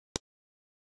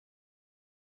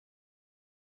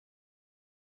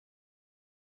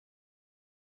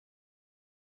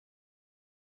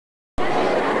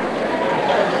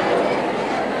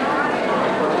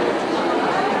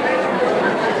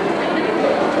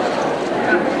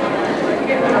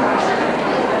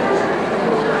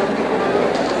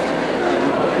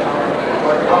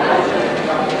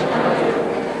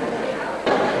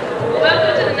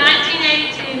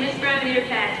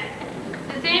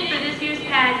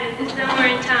somewhere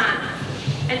in time.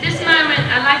 At this moment,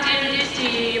 I'd like to introduce to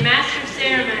you your Master of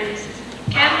Ceremonies,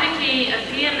 Kevin McKee of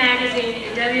PM Magazine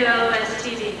and WLOS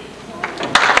TV.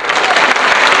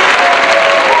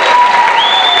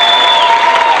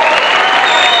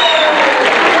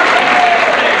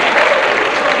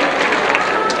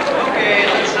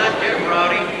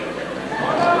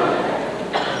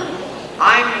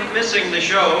 Missing the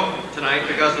show tonight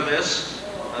because of this.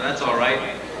 That's all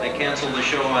right. They canceled the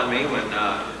show on me when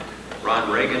Ron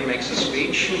Reagan makes a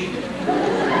speech. You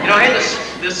know, hey,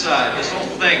 this whole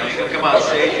thing, I was going to come on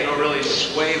stage, you know, really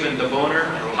swave into boner,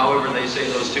 or however they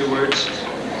say those two words,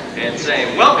 and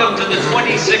say, welcome to the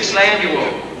 26th annual.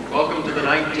 Welcome to the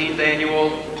 19th annual.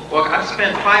 Well, I've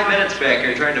spent 5 minutes back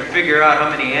here trying to figure out how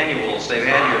many annuals they've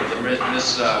had here.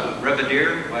 Miss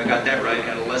Brevardier, well, I got that right,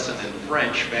 had a lesson in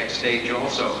French backstage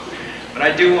also. But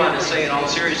I do want to say in all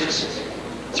seriousness,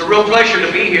 it's a real pleasure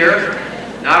to be here.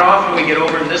 Not often we get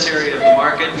over in this area of the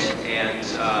market, and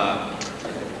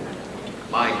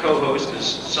my co-host is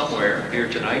somewhere here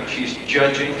tonight. She's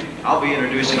judging. I'll be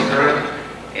introducing her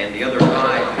and the other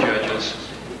 5 judges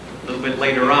a little bit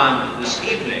later on this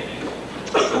evening.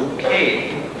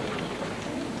 Okay.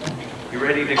 You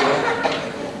ready to go?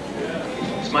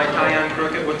 Is my tie on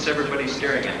crooked? What's everybody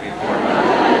staring at me for?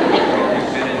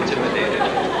 You've been intimidated.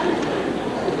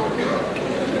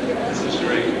 This is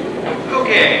great.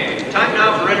 Okay, time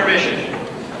now for intermission. You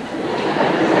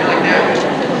like that?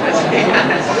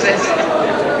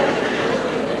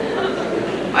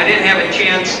 I didn't have a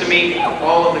chance to meet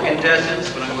all of the contestants,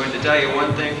 but I'm going to tell you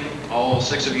one thing. All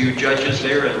 6 of you judges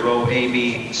there in row A,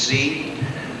 B, C,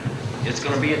 it's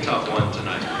going to be a tough one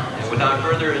tonight. And without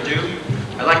further ado,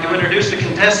 I'd like to introduce the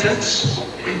contestants,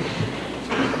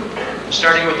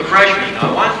 starting with the freshmen.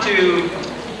 I want to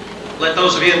let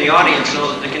those of you in the audience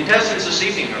know that the contestants this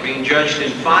evening are being judged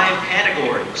in 5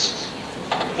 categories: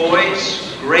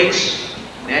 poise, grace,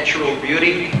 natural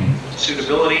beauty,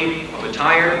 suitability of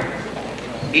attire.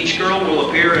 Each girl will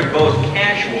appear in both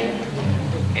casual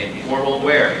and formal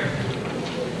wear.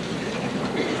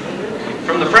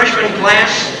 From the freshman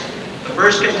class, the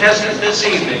first contestant this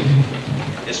evening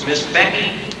is Miss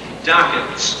Becky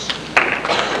Dawkins.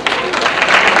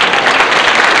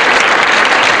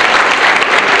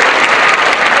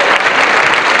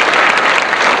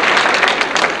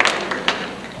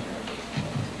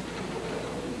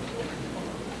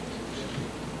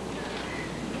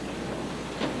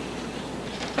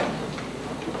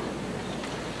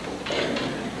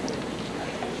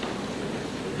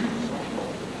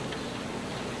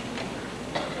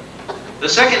 The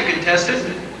second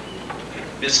contestant,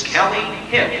 Miss Kelly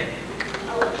Hipp.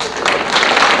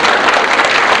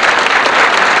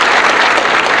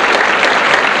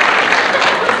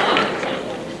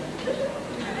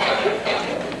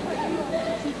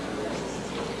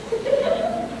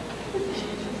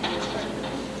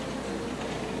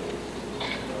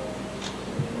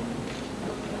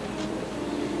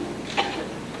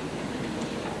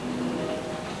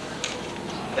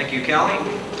 Thank you, Kelly.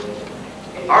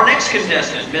 Our next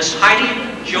contestant, Miss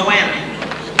Heidi Joanna.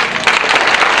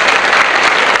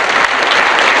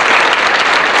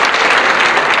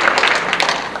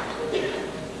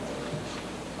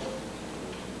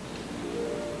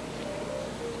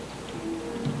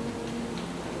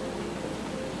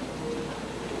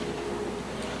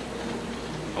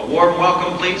 A warm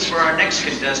welcome, please, for our next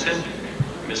contestant,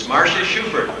 Miss Marcia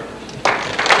Schubert.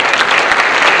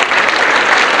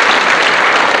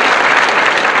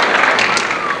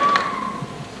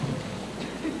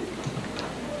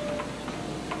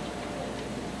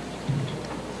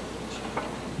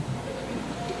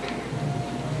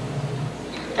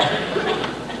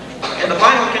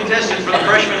 Contestant for the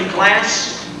freshman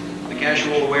class, the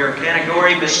casual wear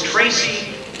category, Miss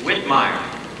Tracy Whitmire.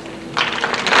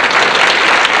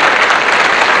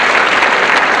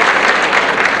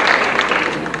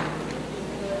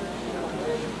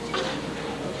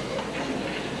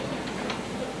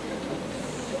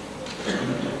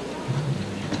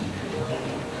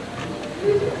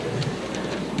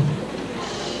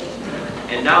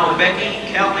 And now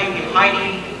Becky, Kelly,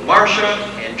 Heidi, Marcia,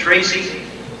 and Tracy,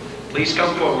 please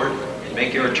come forward and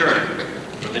make your turn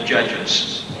for the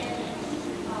judges.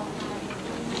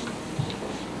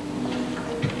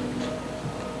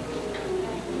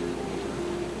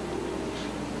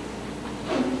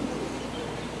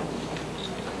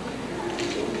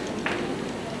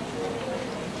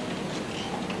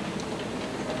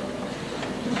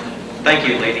 Thank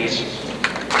you, ladies.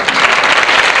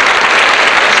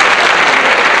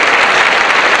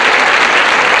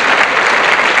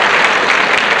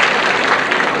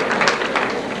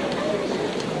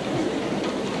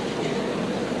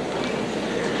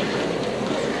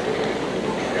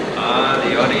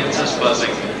 audience is buzzing.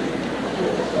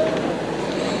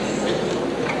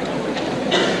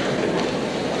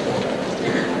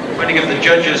 I'm going to give the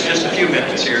judges just a few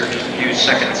minutes here, just a few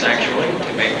seconds actually,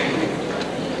 to make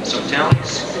some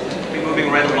tallies. We'll be moving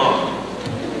right along.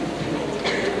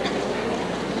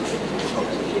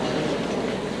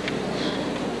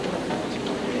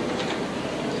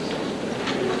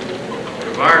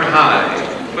 Brevard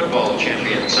High, football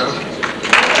champions, huh?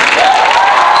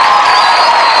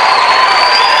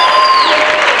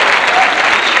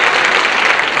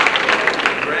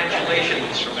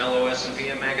 Congratulations from LOS and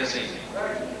PM Magazine.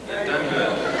 You've done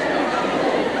good.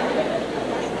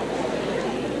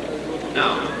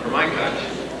 Now, for my cut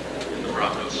in the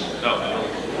profits. No.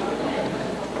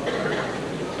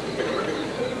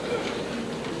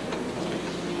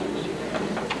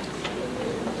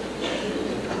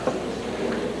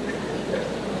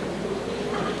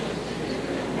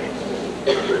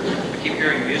 I keep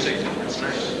hearing music. That's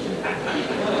nice.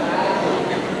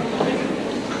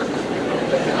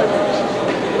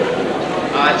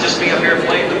 Just me up here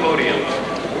playing the podium.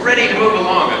 We're ready to move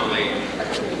along, I believe.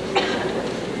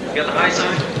 You got the high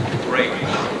sign? Great.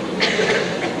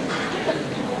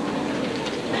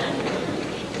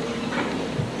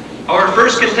 Our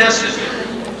first contestant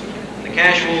in the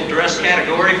casual dress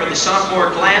category for the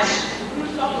sophomore class,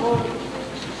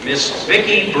 Miss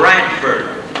Vicki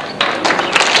Bradford.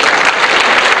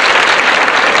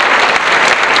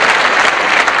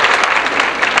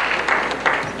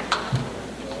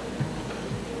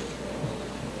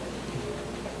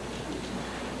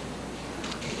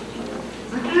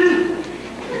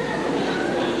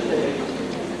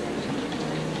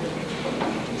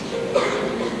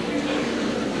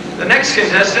 The next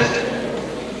contestant,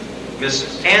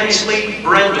 Miss Ansley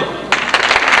Brendel.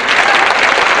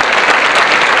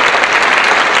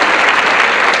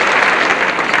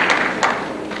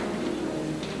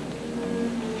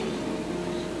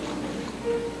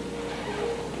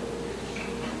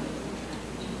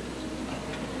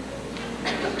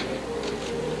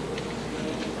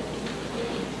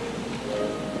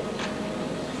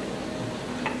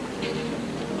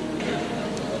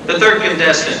 The third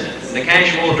contestant in the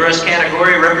casual dress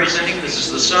category representing, this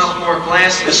is the sophomore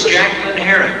class, Miss Jacqueline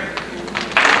Herring.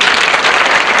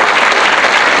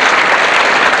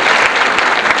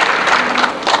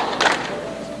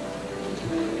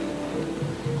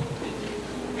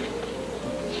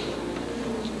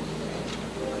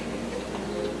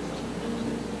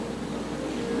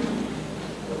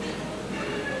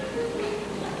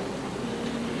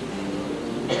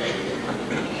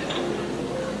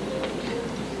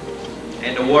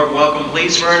 And a warm welcome,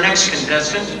 please, for our next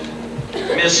contestant,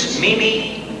 Miss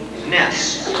Mimi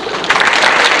Ness.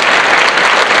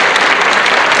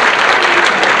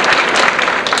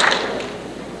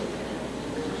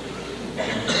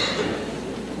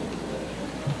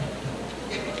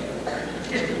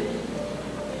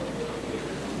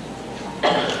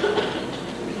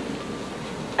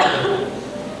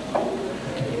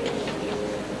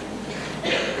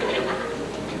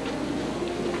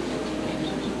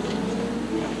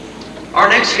 Our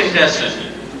next contestant,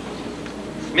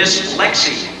 Miss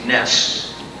Lexi Ness.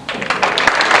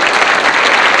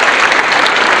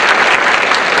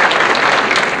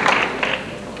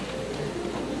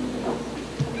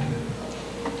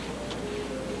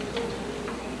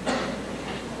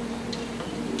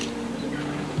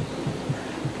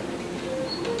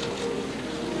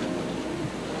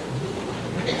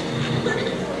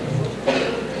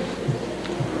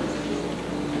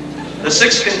 The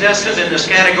sixth contestant in this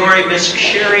category, Miss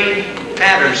Sherry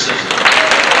Patterson.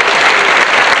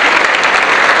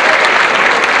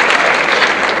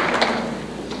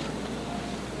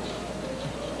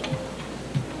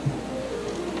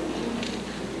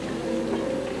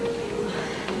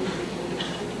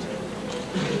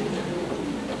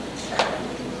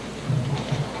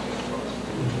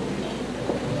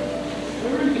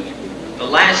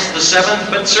 The seventh,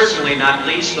 but certainly not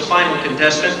least, the final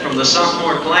contestant from the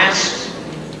sophomore class,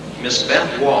 Miss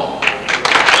Beth Wall.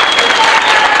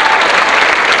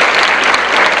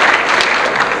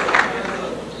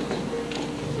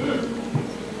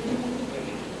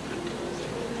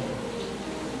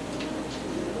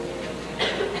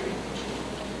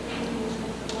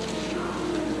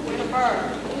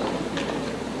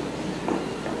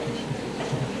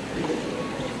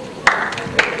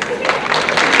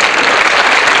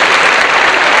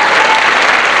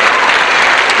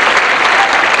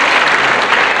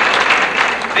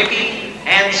 Vicki,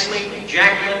 Ansley,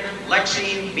 Jacqueline,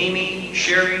 Lexi, Mimi,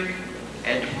 Sherry,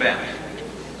 and Beth.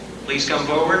 Please come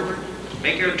forward,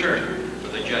 make your turn for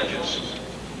the judges.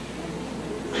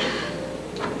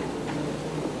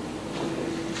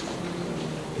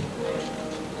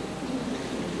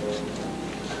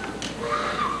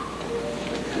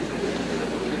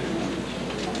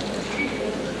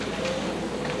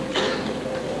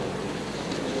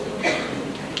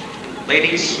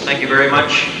 Ladies, thank you very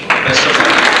much. Best of luck.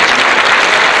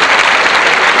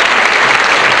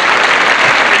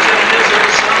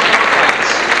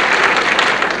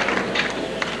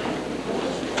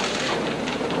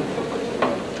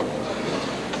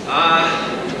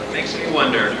 Makes me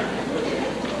wonder.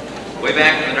 Way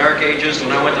back in the dark ages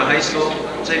when I went to high school,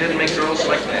 they didn't make girls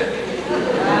like that.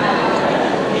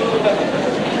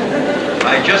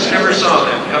 I just never saw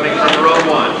them coming from row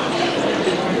 1.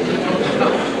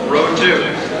 Row 2.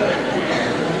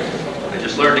 I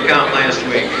just learned to count last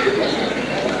week.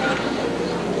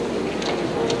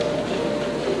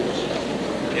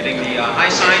 Getting the high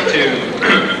sign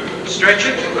to stretch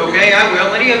it. Okay, I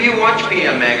will. Any of you watch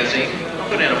PM Magazine?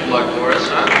 Put in a plug for us,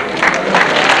 huh?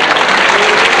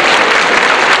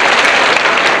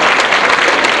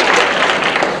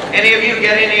 Any of you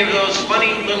get any of those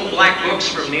funny little black books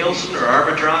from Nielsen or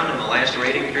Arbitron in the last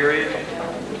rating period?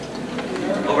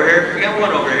 Over here? We got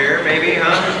one over here, maybe,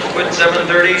 huh? Quit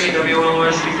 730,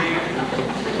 WLOS-TV.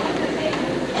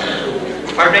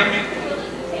 Pardon me?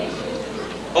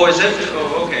 Oh, is it?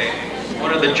 Oh, okay.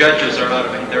 One of the judges are out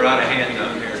of hand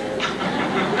down here.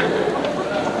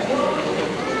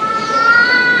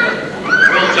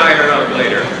 We'll tie her up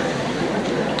later.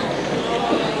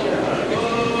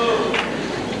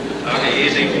 Okay,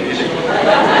 easy, easy.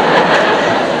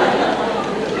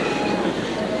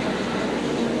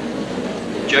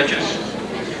 Judges.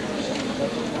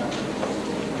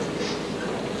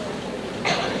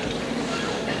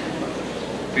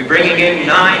 We're bringing in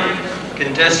 9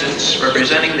 contestants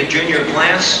representing the junior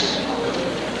class.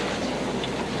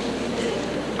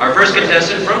 Our first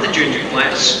contestant from the junior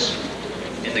class,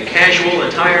 in the casual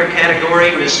attire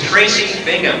category, Miss Tracy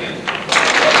Bingham.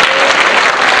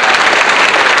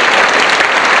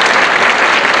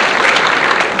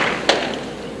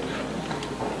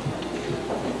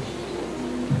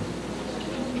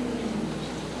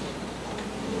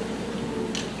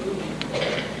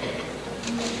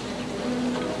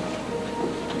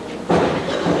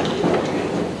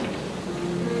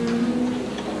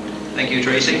 Thank you,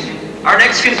 Tracy. Our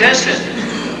next contestant,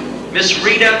 Miss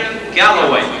Rita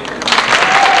Galloway.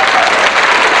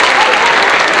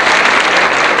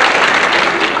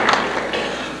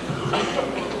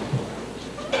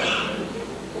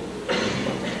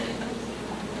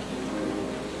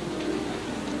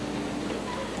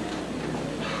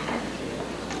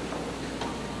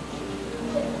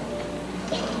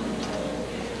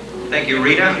 Thank you,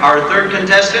 Rita. Our third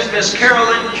contestant, Miss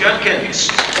Carolyn Judkins.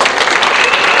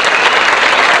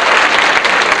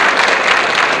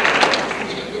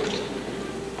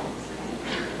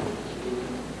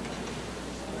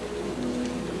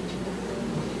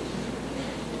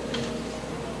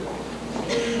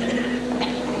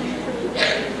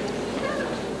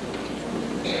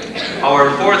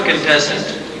 Our fourth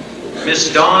contestant,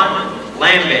 Miss Dawn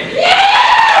Lambing.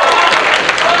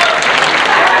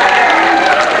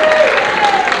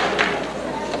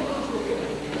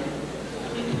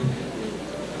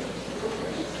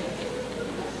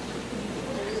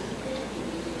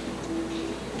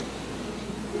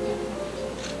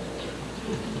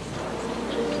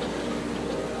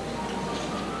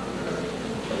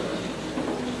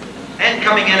 And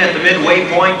coming in at the midway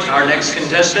point, our next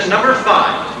contestant, number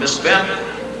 5, Miss Beth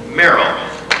Merrill.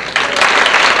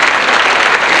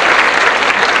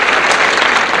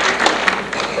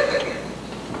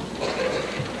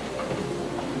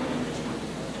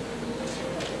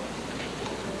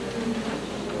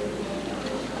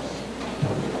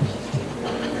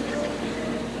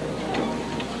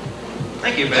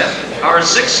 Thank you, Beth. Our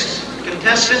sixth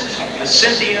contestant, Miss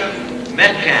Cynthia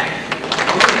Metcalf.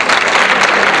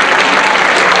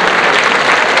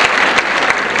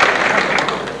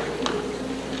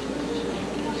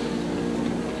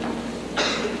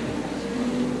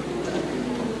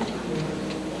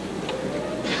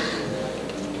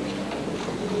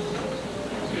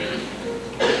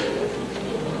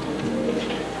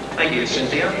 Thank you,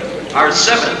 Cynthia. Our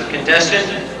seventh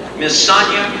contestant, Miss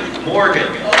Sonia Morgan.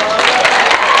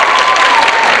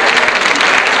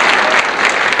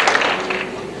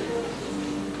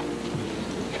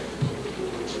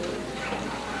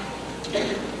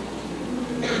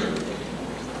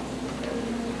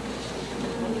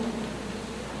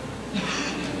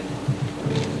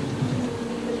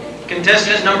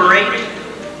 Contestant number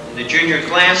 8, the junior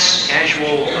class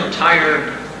casual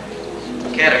attire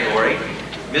category,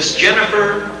 Miss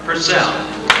Jennifer Purcell.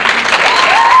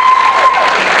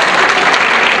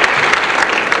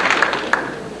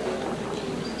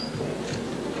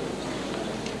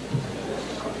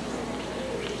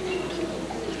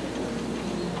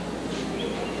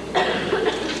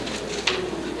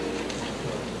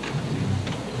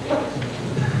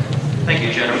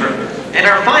 Thank you, Jennifer. And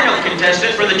our final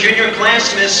contestant for the junior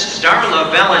class, Miss Darla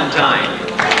Valentine.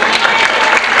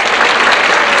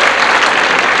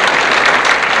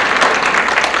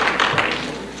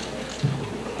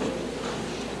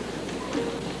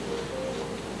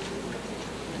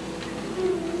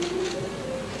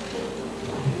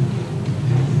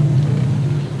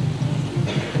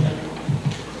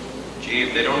 Gee,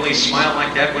 if they'd only smile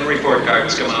like that when report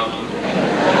cards come out.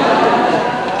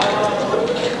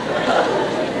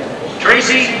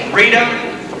 Tracy, Rita,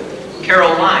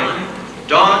 Caroline,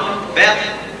 Dawn, Beth,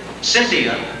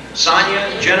 Cynthia,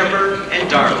 Sonia, Jennifer, and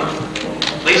Darla.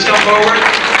 Please come forward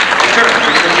and turn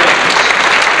to your judges.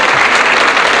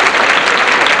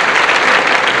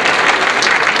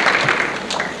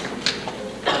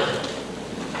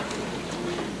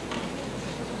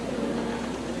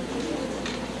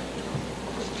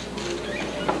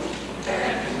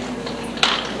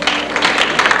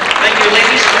 Thank you,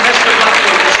 ladies, and best of luck to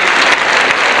you this evening.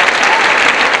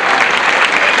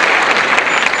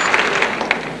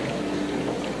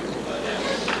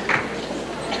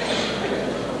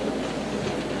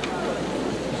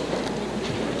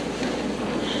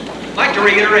 I'd like to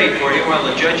reiterate for you, while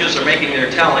the judges are making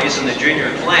their tallies in the junior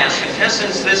class,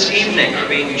 contestants this evening are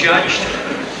being judged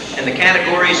in the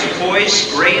categories of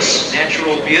voice, grace,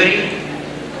 natural beauty,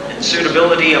 and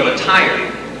suitability of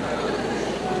attire.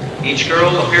 Each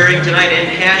girl appearing tonight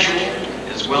in casual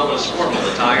as well as formal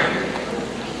attire.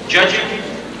 Judging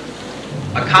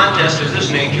a contest of this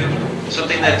nature,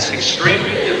 something that's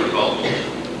extremely difficult,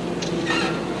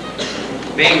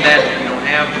 being that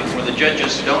where the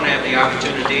judges don't have the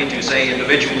opportunity to, say,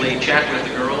 individually chat with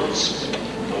the girls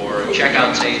or check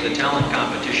out, say, the talent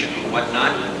competition and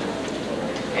whatnot.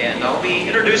 And I'll be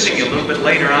introducing you a little bit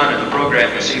later on in the program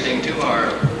this evening to our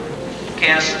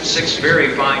cast of 6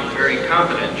 very fine, very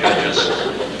competent judges.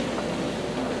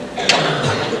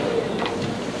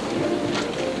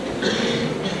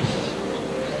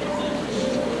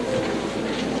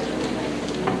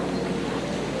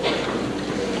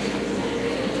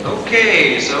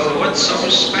 Okay, so what's so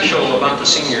special about the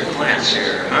senior class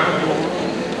here, huh?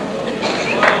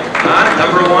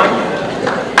 Number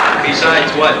 1?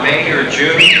 Besides what, May or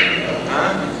June?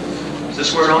 Huh? Is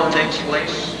this where it all takes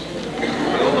place?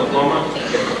 The old diploma?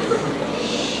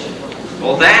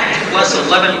 Well, that plus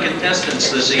 11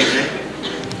 contestants this evening,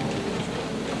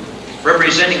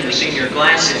 representing the senior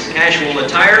class in casual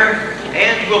attire,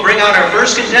 and we'll bring out our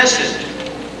first contestant,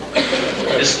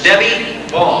 Miss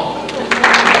Debbie Ball.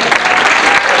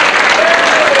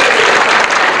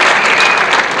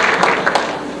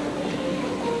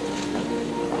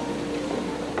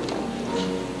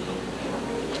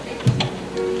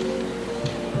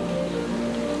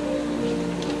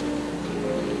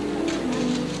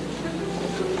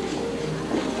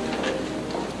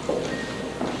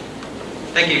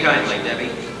 Thank you kindly, Debbie.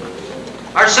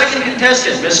 Our second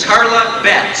contestant, Miss Carla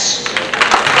Betts.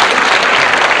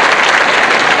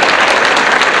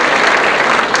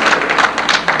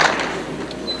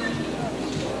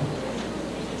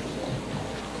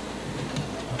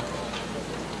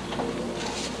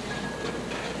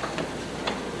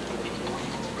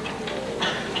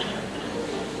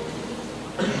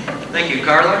 Thank you,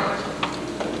 Carla.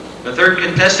 The third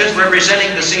contestant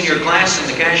representing the senior class in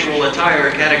the casual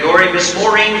attire category, Miss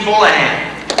Maureen Fullahan.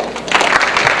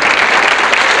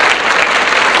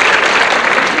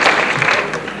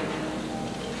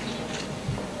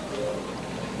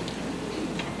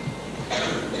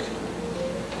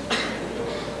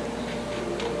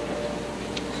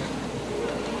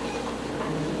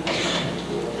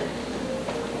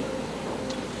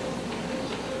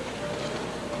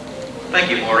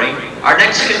 Thank you, Maureen. Our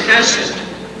next contestant,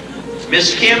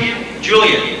 Miss Kim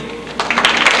Julian.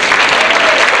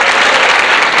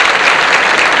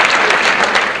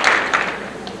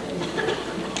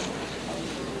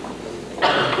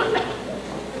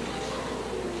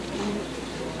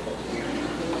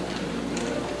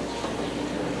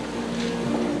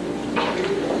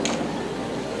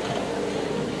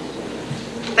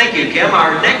 Thank you, Kim.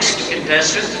 Our next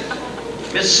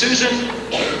contestant, Miss Susan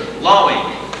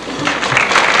Lawing.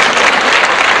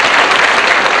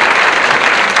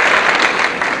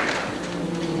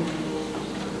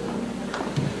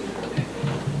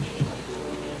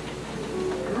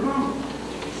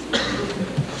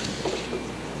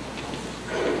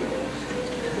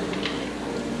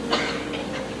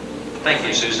 Thank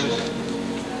you, Susan.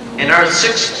 And our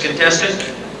sixth contestant,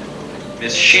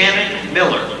 Miss Shannon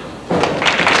Miller.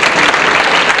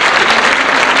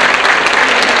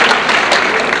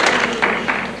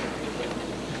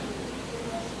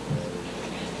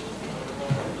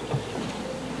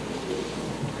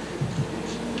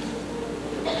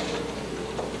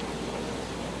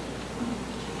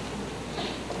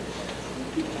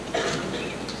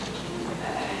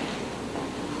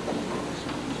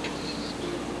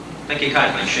 Thank you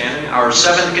kindly, Shannon. Our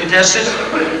seventh contestant,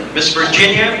 Miss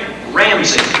Virginia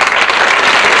Ramsey.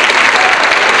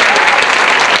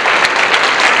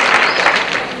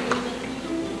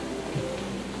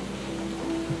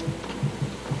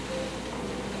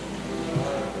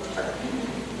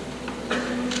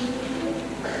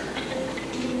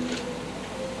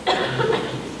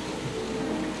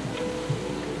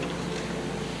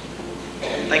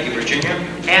 Thank you, Virginia.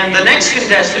 And the next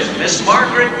contestant, Miss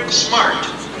Margaret Smart.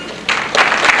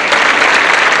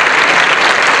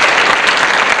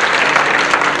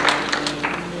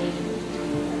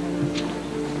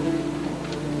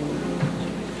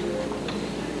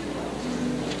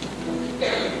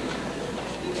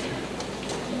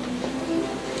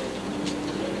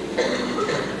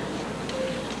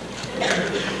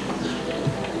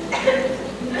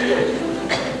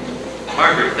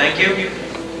 Margaret, thank you.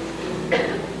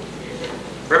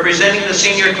 Representing the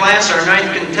senior class, our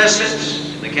ninth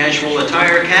contestant, in the casual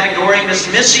attire category,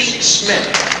 Miss Missy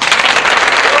Smith.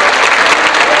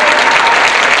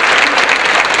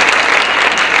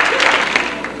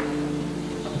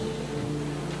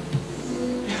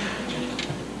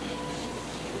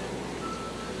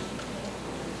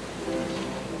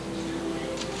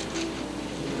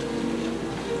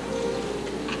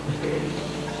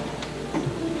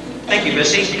 Thank you,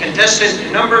 Missy.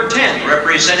 Contestant number 10,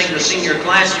 representing the senior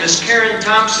class, Miss Karen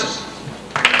Thompson.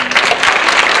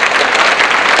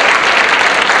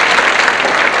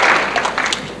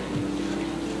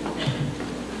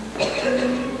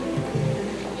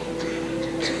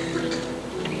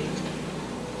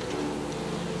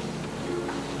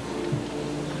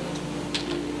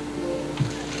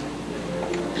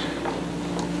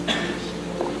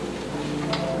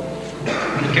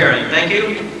 Karen, thank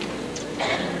you.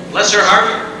 Bless her heart,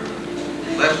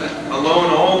 left alone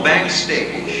all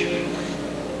backstage.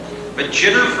 But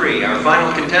jitter-free, our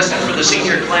final contestant for the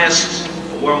senior class,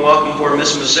 a warm welcome for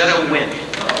Miss Mazzetta Wynn.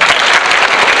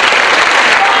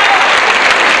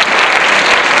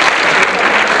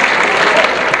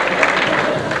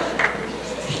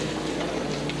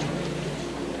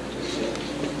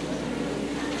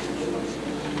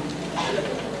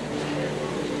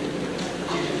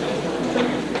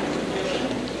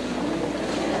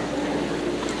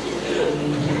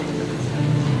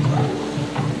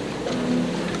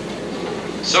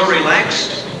 So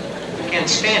relaxed, I can't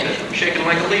stand it. I'm shaking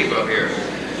like a leaf up here.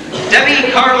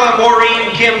 Debbie, Carla,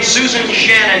 Maureen, Kim, Susan,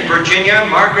 Shannon, Virginia,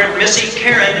 Margaret, Missy,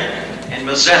 Karen, and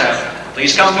Mazzetta,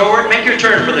 please come forward, make your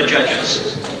turn for the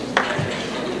judges.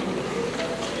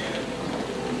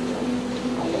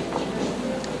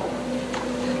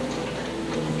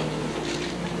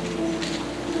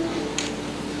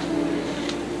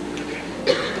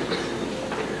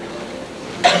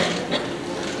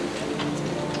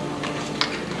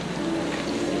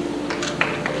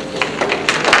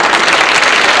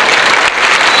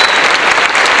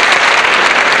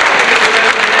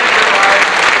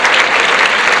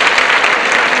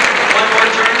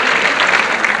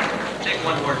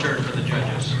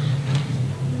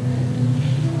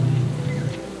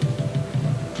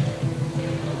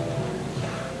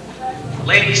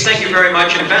 Ladies, thank you very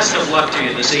much and best of luck to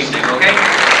you this evening, okay?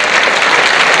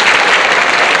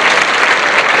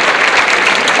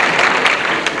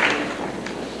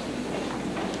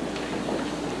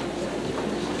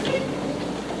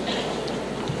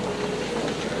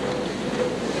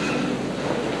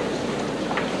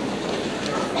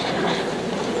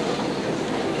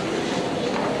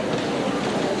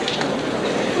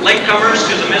 Latecomers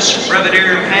to the Miss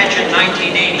Brevardier Pageant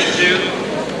 1982.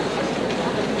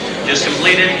 Just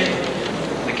completed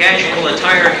the casual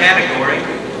attire category.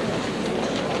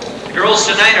 The girls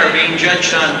tonight are being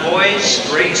judged on poise,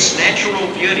 grace,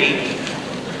 natural beauty,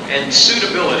 and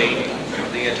suitability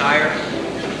of the attire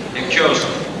they've chosen.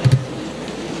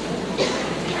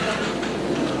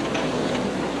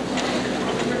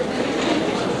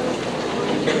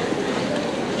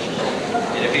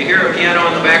 And if you hear a piano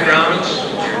in the background,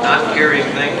 you're not hearing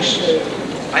things.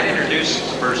 I'd introduce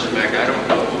the person back, I don't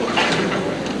know.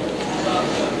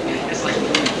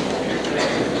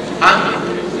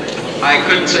 Huh? I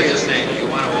couldn't say his name. You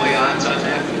want to weigh odds on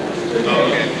that? Oh,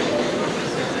 okay.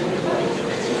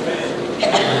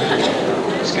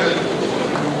 It's good.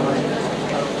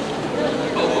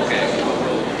 Oh, okay.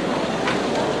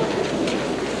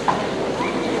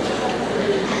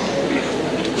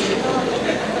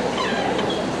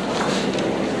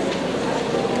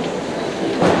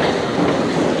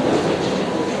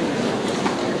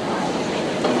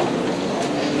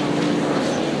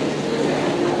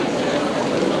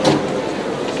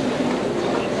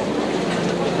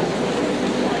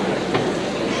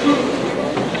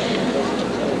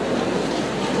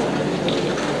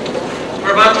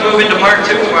 move into part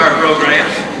 2 of our program.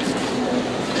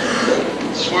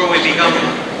 This is where we become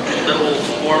a little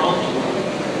formal.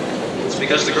 It's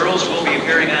because the girls will be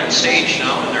appearing on stage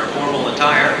now in their formal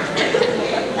attire.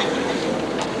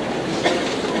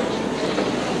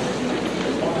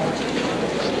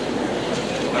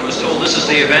 I was told this is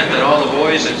the event that all the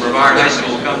boys at Brevardier High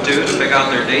School come to pick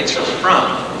out their dates for the prom.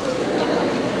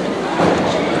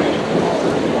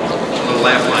 A little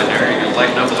laugh line there. You can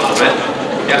lighten up a little bit.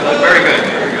 Yeah, very good,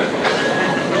 very good.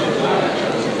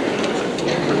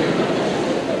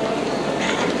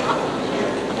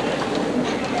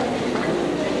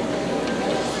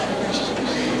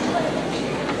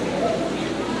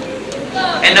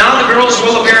 And now the girls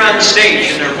will appear on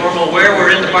stage in their formal wear.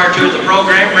 We're into part 2 of the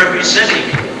program, representing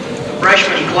the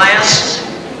freshman class,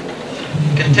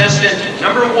 contestant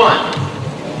number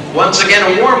 1. Once again,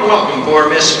 a warm welcome for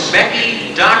Miss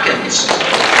Becky Dawkins.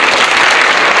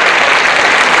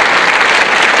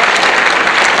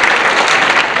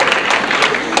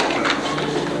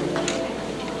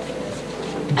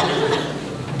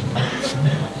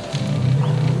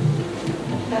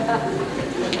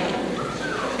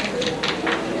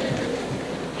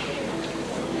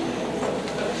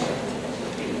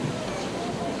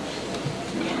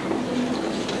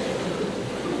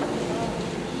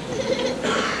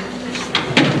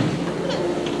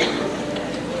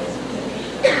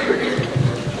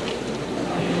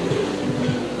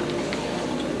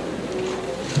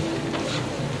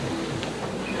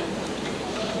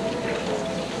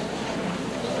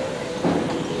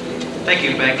 Thank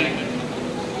you, Becky.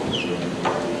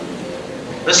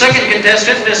 The second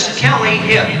contestant, Miss Kelly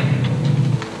Hipp.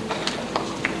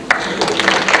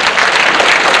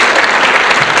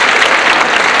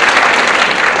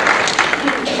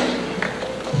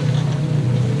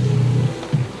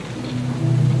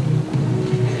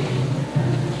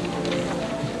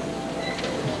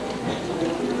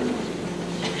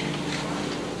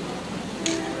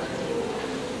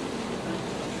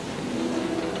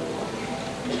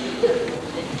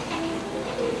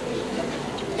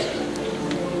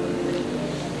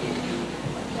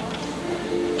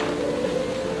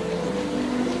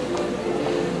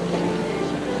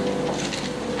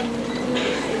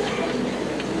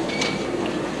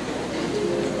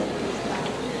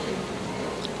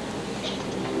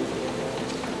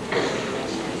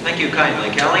 Thank you kindly,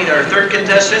 Kelly. Our third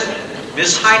contestant,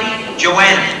 Miss Heidi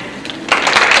Joanna.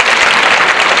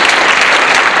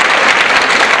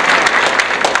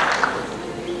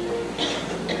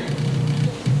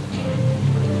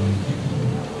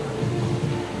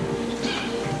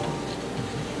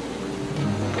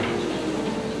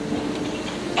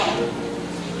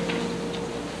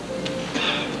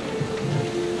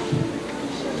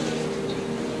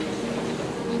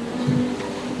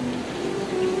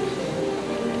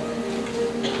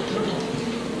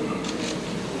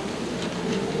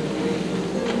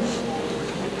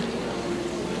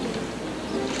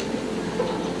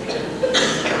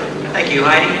 Thank you,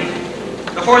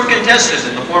 Heidi. The fourth contestant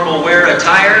in the formal wear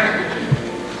attire,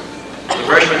 the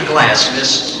freshman class,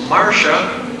 Miss Marcia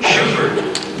Schubert.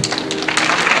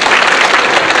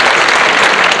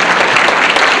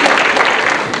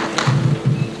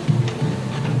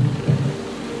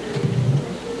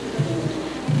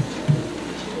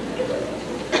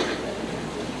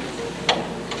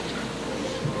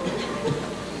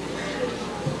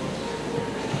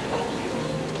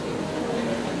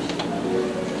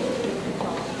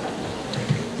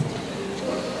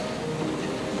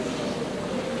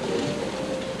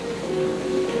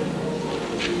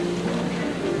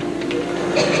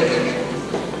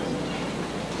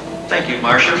 Thank you,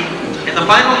 Marcia. And the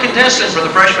final contestant for the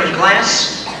freshman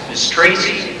class is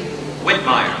Tracy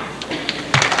Whitmire.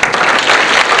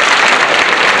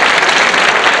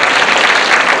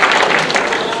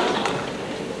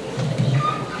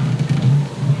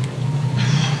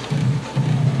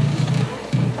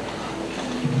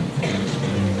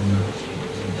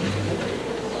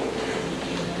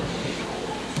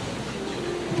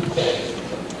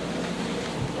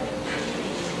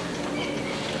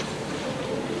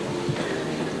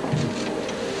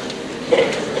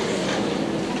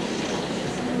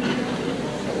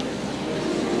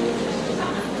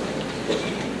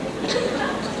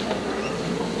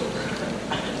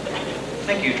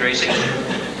 Thank you, Tracy.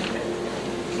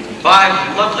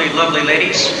 5 lovely, lovely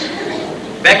ladies.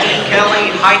 Becky,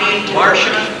 Kelly, Heidi,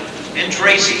 Marcia, and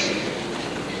Tracy.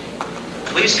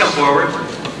 Please come forward.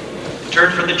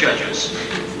 Turn for the judges.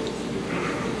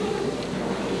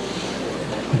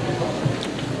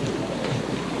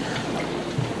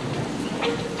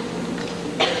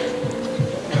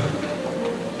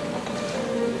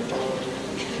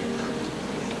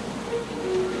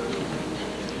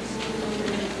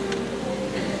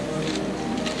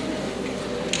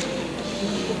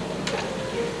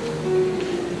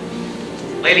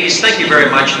 Ladies, thank you very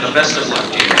much, and the best of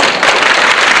luck to you.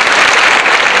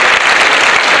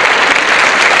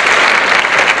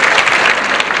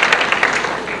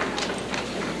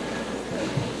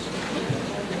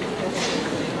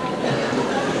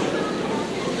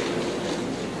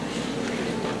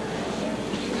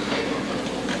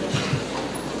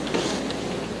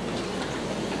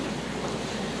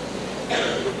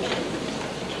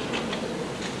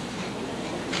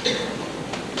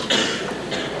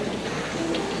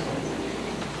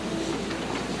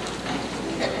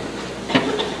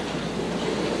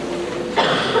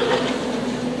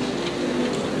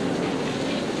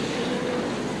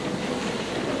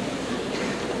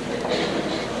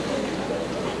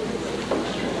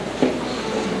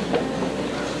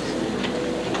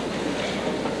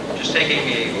 Just taking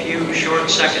a few short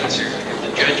seconds here to give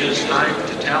the judges time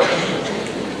to tally.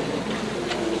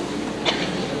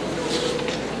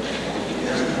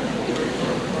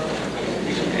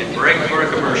 And break for a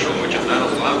commercial, which I'm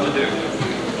not allowed to do.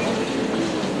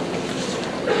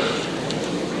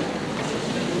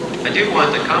 I do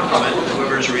want to compliment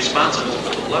whoever's responsible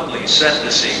for the lovely set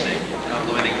this evening,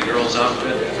 complimenting the girls'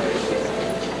 outfit.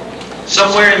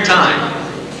 Somewhere in Time,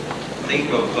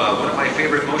 theme of one of my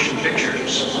favorite motion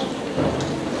pictures.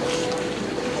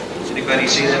 Anybody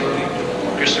see that movie?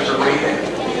 Christopher Reeve?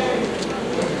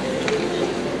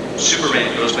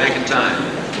 Superman Goes Back in Time.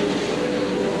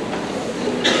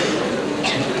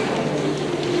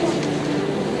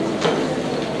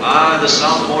 Ah, the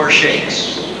sophomore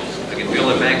shakes. I can feel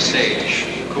it backstage.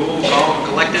 Cool, calm,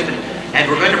 collected. And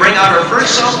we're going to bring out our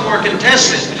first sophomore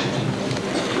contestant.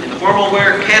 In the formal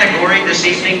wear category this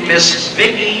evening, Miss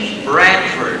Vicki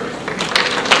Bradford.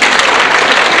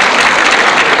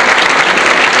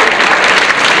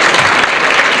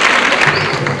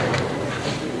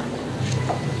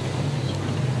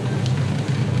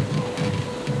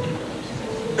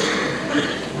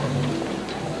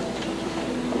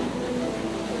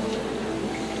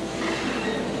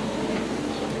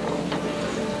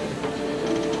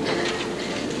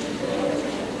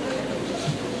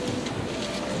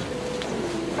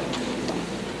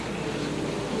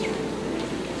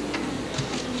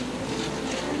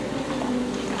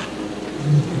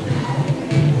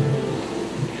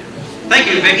 Thank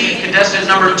you, Vicki. Contestant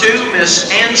number 2, Miss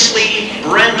Ansley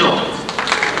Brendel.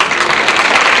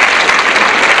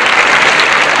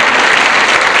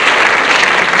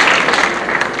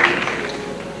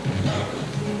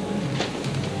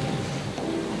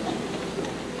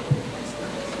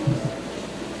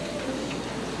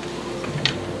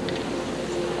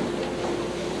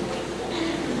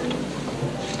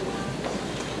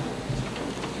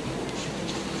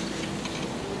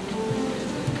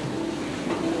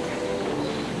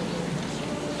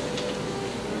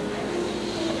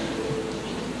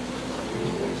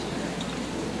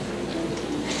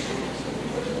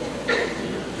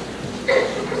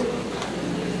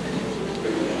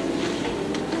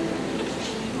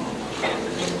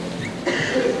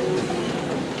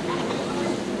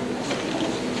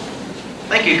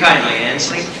 Thank you kindly,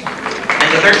 Ansley.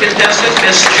 And the third contestant,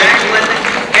 Miss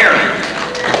Jacqueline Aaron.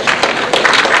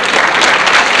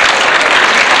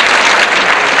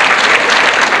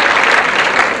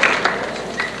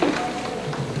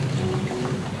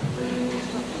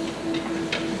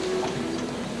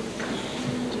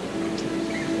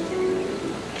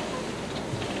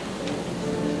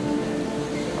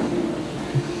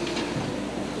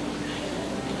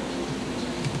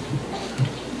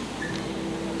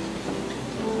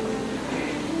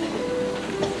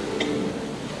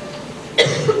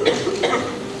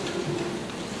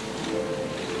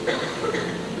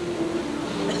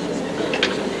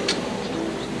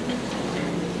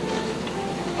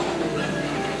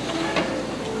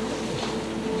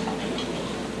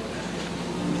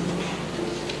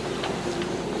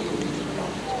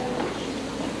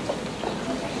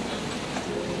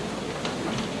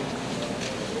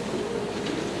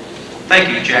 Thank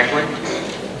you, Jacqueline.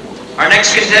 Our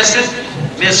next contestant,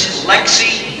 Miss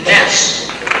Lexi Ness.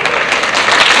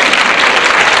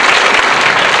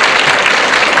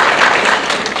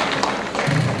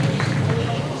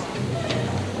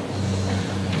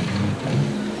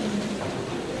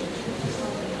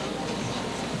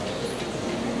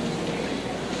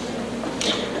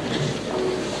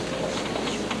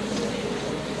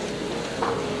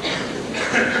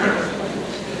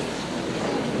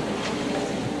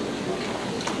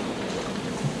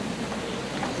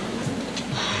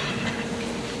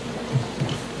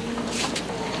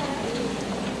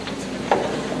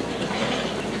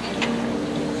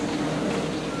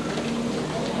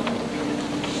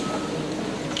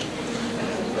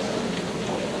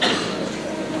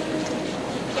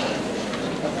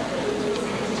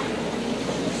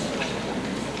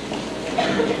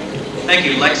 Thank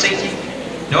you,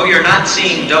 Lexi. No, you're not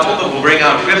seeing double, but we'll bring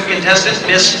out fifth contestant,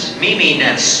 Miss Mimi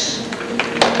Ness.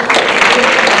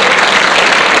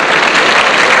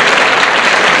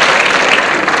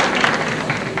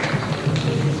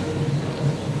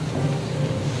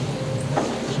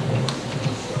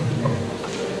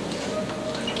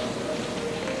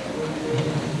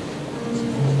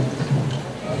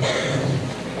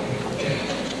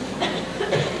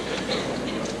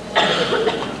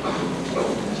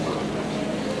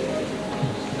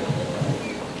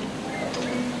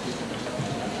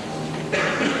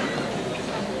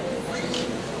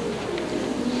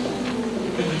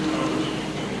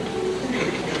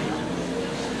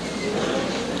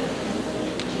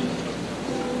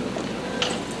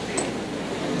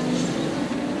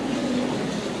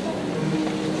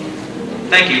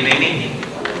 Thank you, Mimi.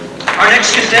 Our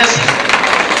next contestant,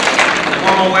 in the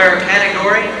formal wear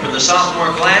category for the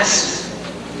sophomore class,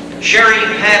 Sherry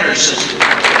Patterson.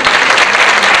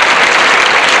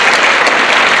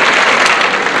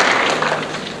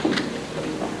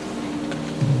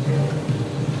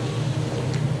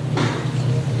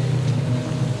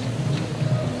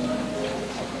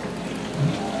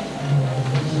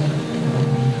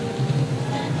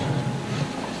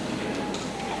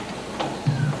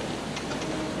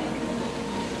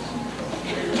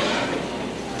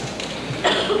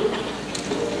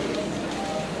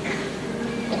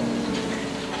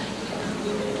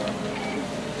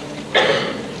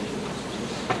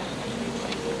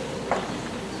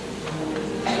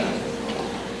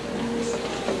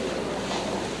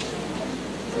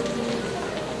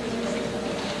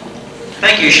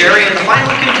 Thank you, Sherry. And the final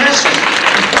contestant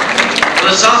for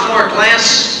the sophomore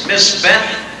class, Miss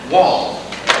Beth Wall.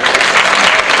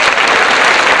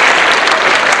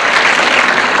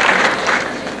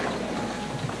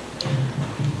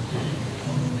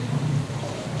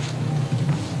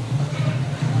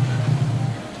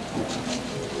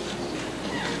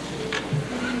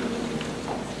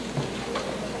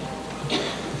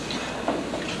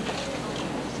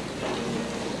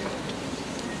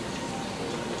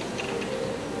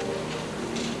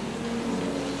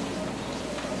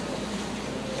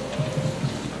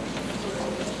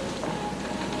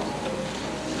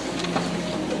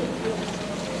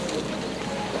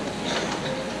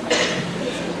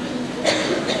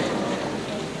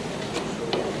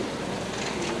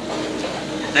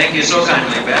 Thank you so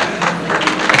kindly, Beth.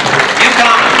 You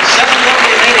common, 7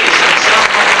 lovely ladies in the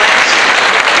sophomore class.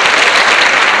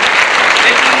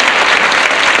 Vicky,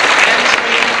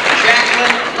 Ansley,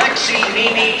 Jacqueline, Lexi,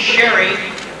 Mimi, Sherry,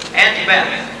 and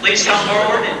Beth. Please come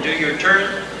forward and do your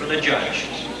turn for the judge.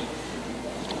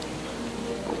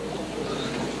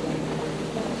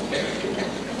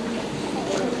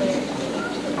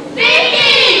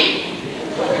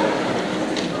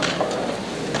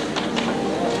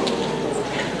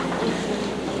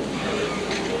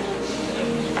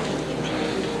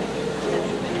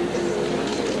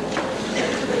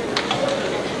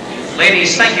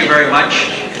 Ladies, thank you very much.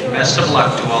 Best of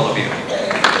luck to all of you.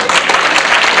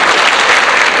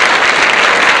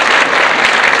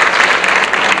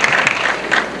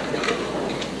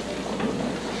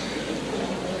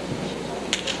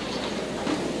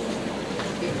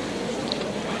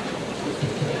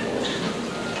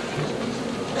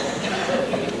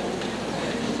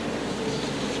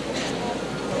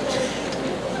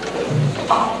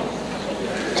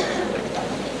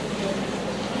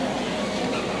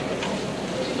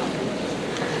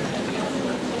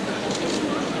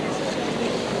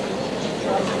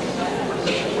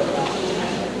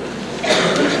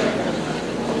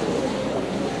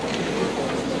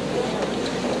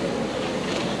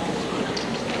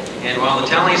 And while the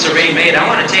tallies are being made, I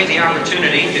want to take the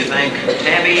opportunity to thank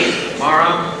Tabby,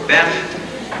 Mara, Beth,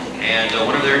 and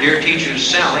one of their dear teachers,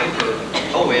 Sally,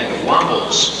 for, and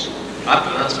Wombles.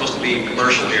 Not supposed to be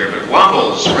commercial here, but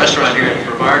Wombles, restaurant here in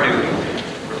Brevardier,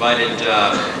 provided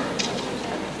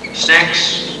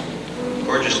snacks,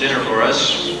 gorgeous dinner for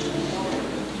us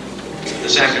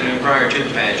this afternoon prior to the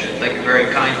pageant. Thank you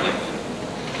very kindly.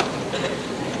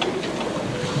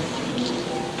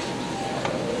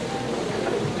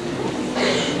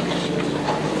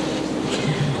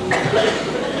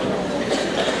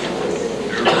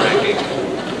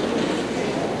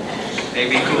 Hey,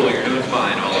 be cool, you're doing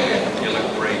fine, all of you. You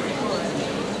look great.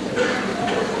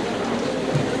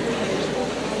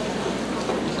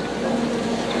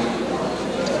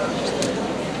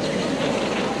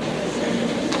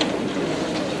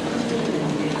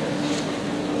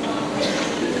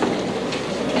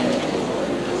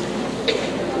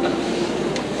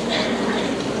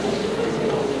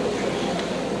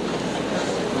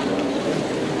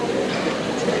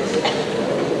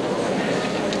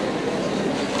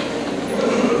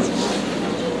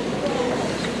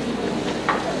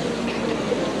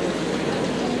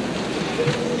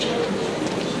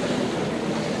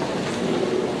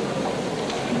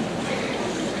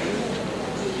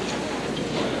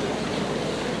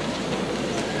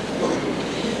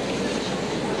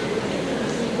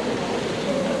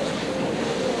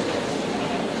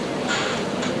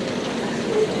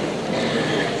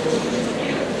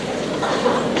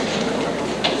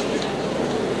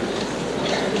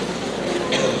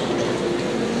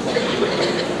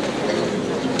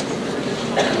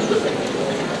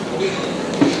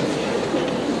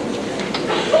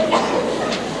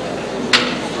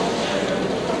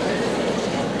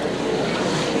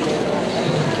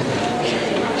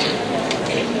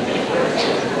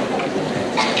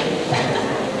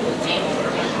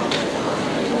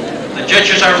 The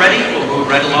judges are ready. We'll move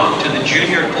right along to the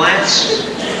junior class.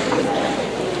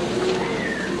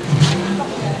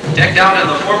 Decked out in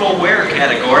the formal wear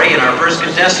category, and our first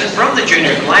contestant from the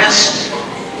junior class,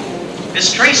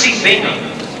 Miss Tracy Bingham.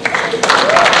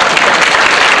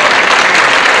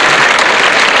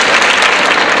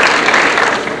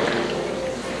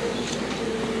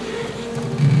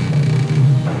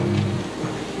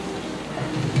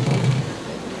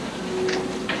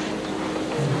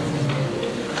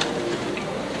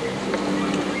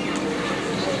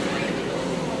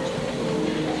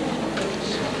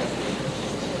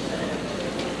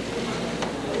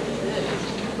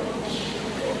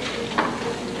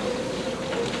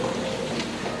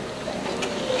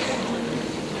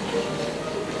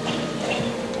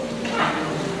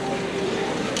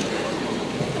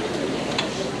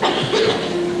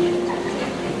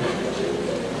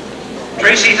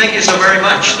 Tracy, thank you so very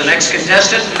much. The next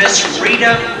contestant, Miss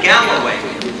Rita Galloway.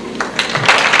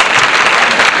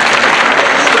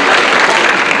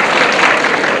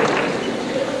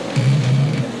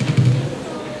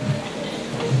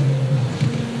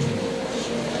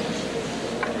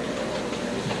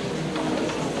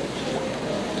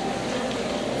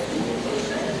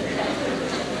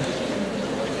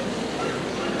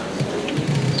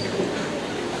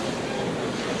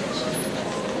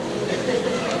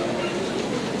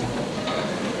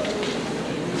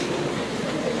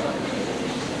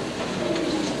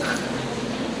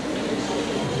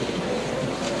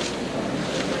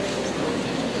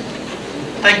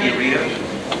 Thank you, Rita.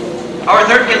 Our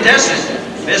third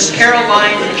contestant, Miss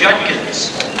Caroline Judkins.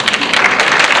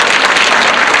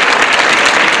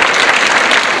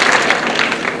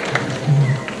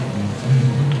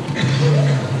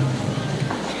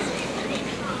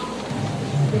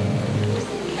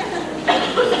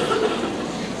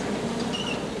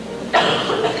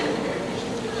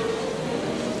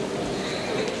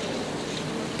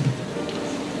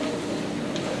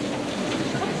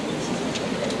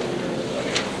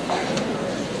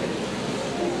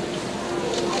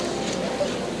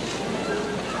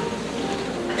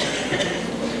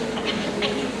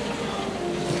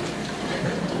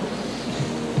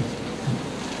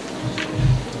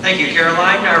 Thank you,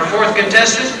 Caroline. Our fourth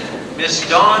contestant, Miss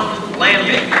Dawn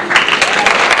Lambing.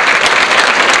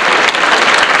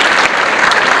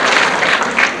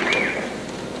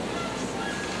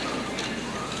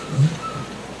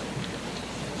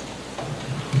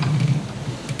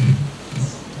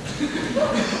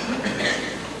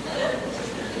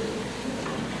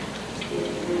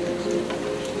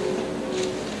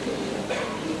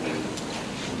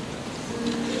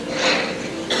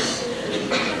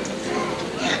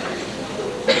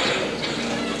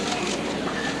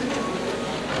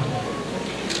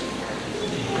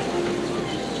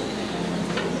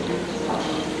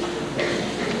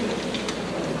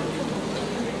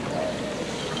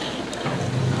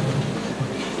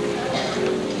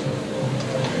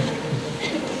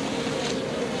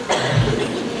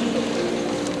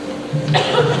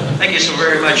 Thank you so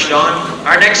very much, Dawn.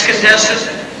 Our next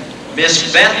contestant,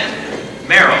 Miss Beth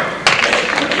Merrill.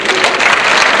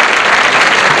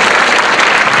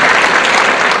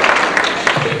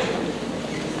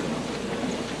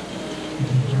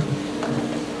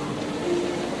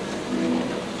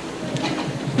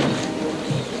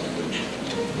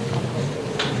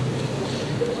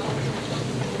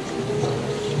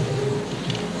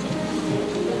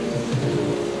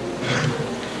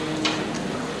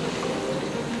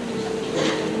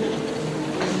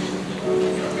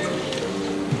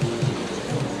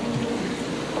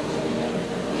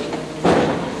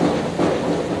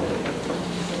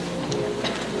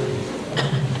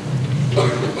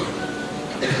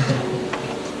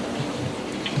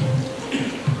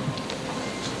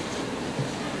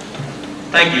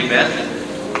 Thank you,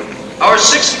 Beth. Our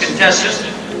sixth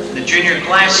contestant, the junior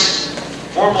class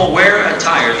formal wear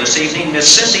attire this evening, Miss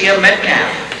Cynthia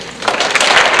Metcalf.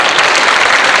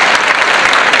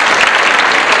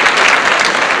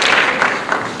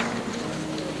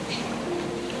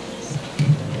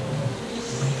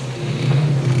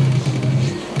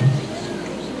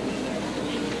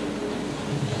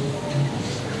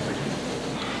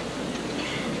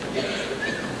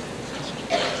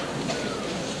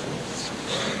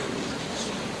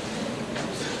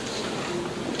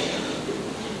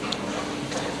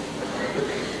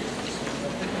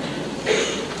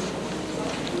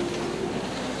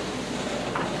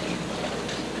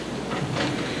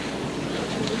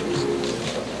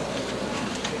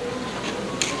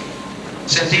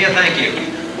 Cynthia, thank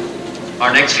you.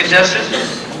 Our next contestant,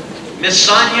 Miss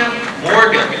Sonia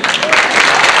Morgan.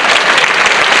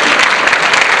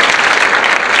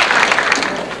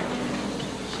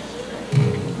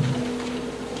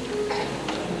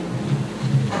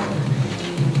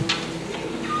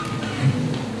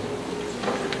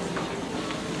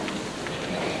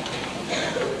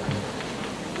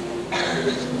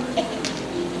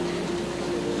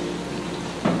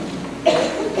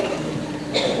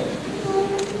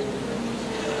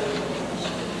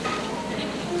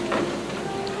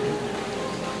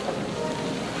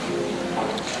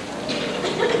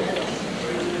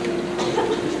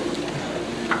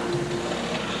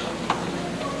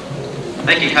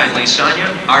 Thank you kindly, Sonia.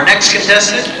 Our next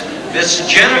contestant, Miss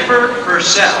Jennifer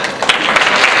Purcell.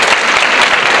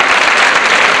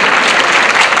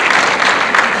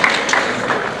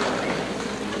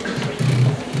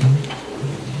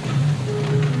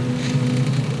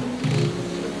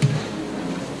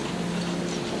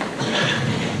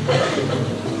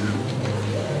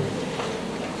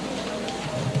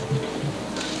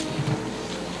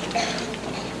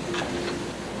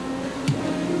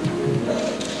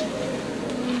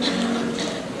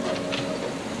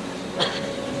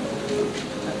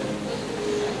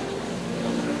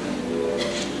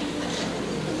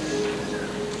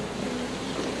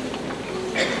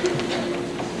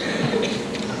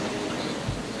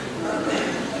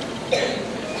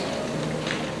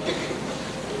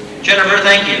 Jennifer,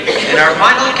 thank you. And our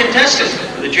final contestant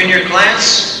for the junior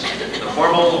class, the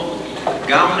formal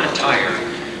gown attire,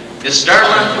 Miss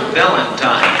Darla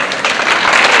Valentine.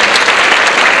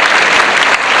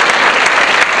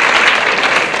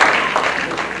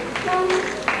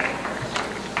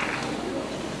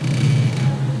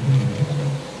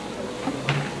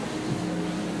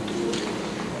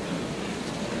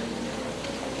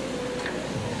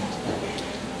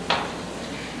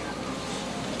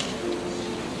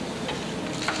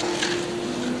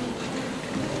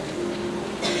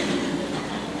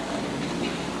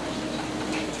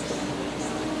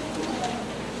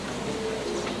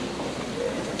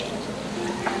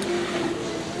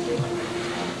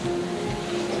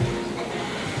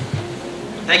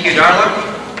 Thank you, Darla.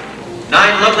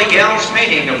 9 lovely gals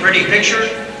painting a pretty picture.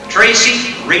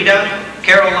 Tracy, Rita,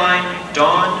 Caroline,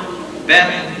 Dawn,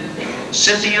 Beth,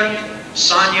 Cynthia,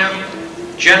 Sonia,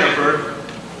 Jennifer,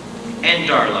 and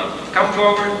Darla. Come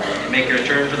forward and make your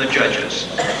turn for the judges.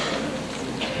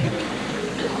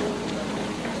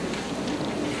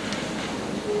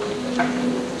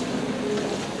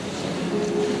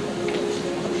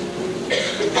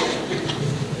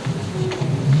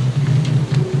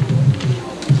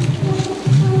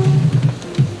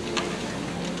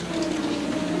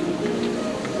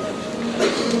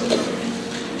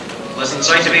 Pleasant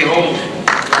sight to behold.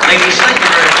 Ladies, thank you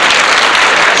very much.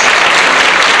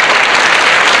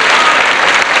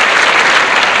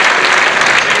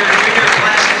 Junior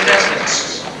class contestants.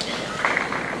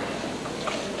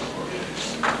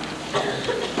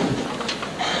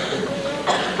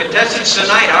 Contestants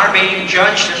tonight are being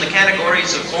judged in the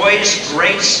categories of poise,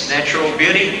 grace, natural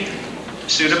beauty,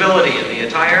 suitability in the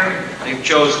attire they've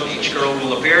chosen. Each girl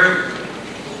will appear,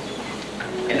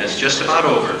 and it's just about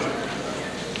over.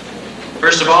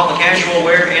 First of all, the casual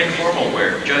wear, informal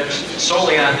wear, judged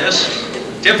solely on this,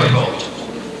 difficult,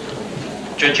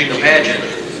 judging a pageant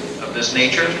of this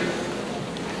nature.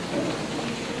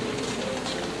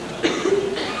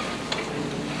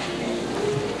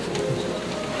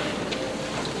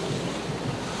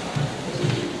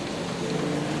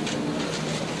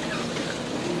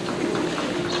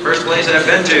 It's the first place I've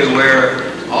been to where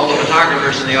all the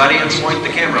photographers in the audience point the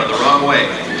camera the wrong way.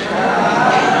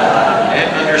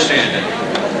 Didn't understand it.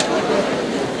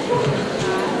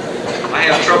 I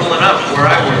have trouble enough where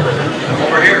I work. I'm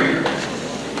over here.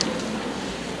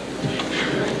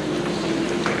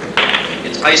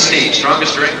 It's iced tea,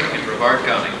 strongest drink in Brevard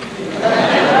County.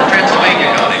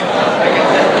 Transylvania County.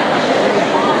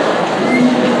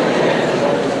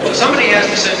 So somebody has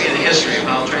to send me the history of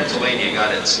how Transylvania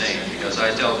got its name, because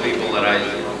I tell people that I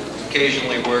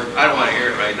occasionally work. I don't want to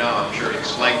hear it right now, I'm sure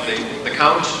it's lengthy. The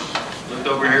Count lived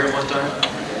over here one time.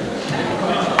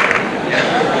 Yeah.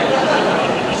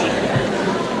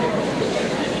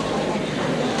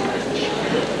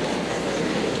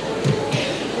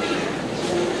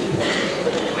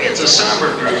 It's a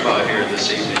somber group out here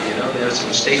this evening, you know. There's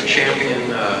some state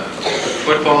champion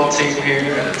football team here.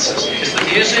 Is the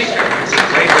music or is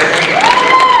it way better?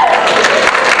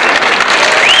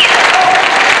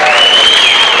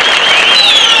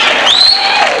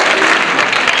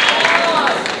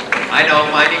 I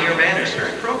know, minding your manners is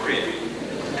very appropriate.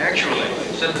 Actually,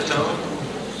 set the tone.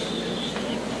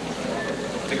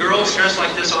 The girls dress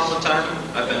like this all the time?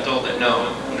 I've been told that no.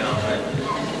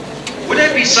 Wouldn't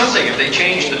that be something if they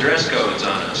changed the dress codes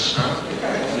on us? Huh?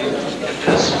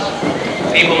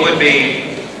 People would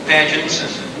be pageants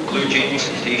and blue jeans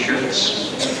and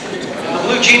t-shirts. The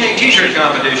blue jean and t-shirt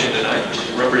competition tonight,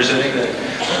 representing the...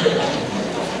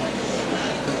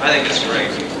 I think it's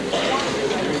great.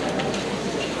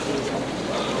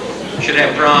 should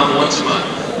have prom once a month.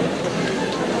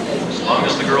 As long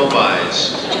as the girl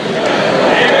buys.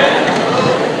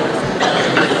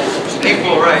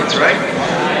 Equal rights, right?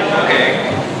 Okay.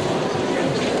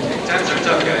 Times are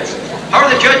tough, guys. How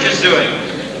are the judges doing?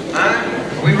 Huh?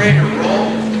 Are we ready to roll?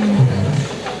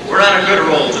 We're on a good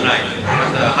roll tonight.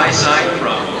 On the high side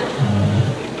from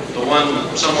the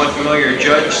one somewhat familiar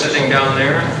judge sitting down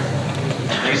there.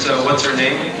 Lisa, what's her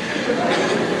name?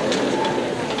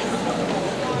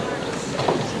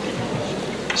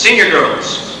 Senior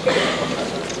girls.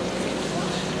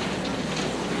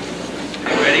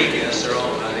 Ready? Yes, they're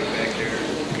all nodding back there.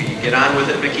 Can you get on with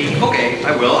it, Mickey? Okay,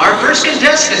 I will. Our first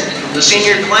contestant from the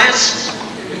senior class.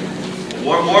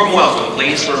 Warm welcome,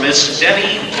 please, for Miss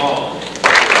Debbie Hall.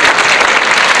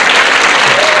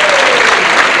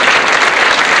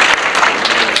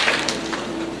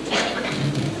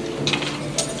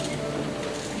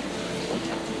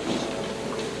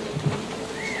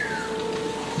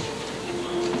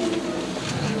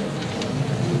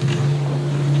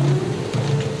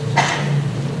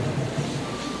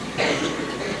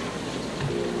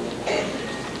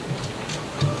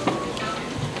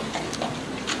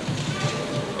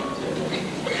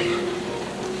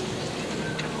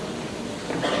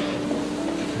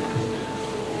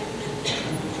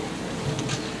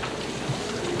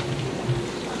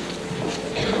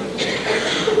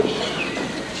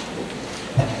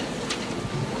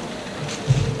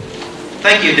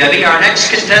 Thank you, Debbie. Our next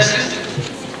contestant,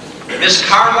 Miss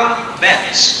Carla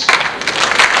Betts.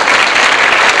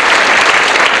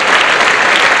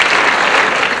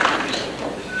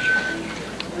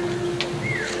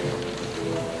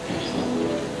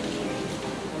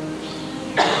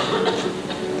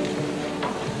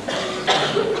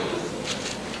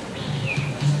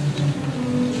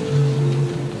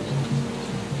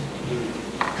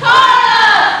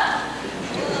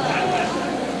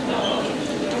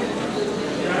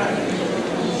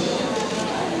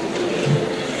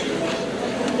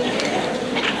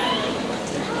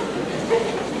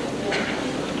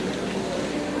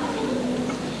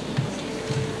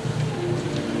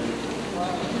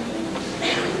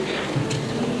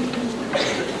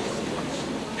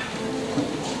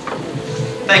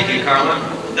 Thank you, Carla.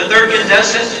 The third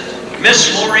contestant,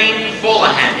 Miss Maureen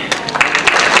Folahan.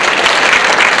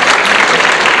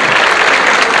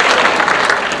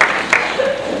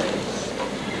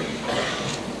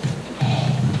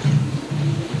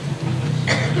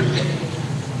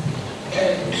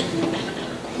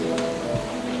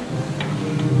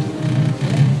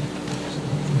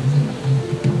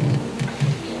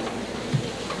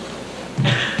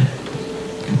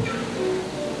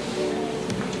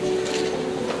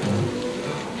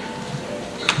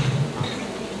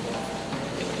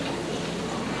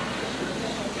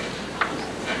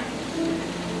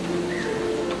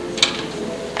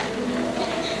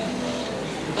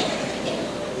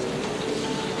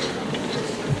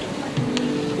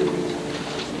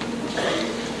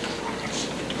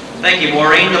 Thank you,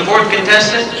 Maureen. The fourth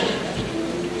contestant,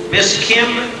 Miss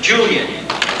Kim Julian.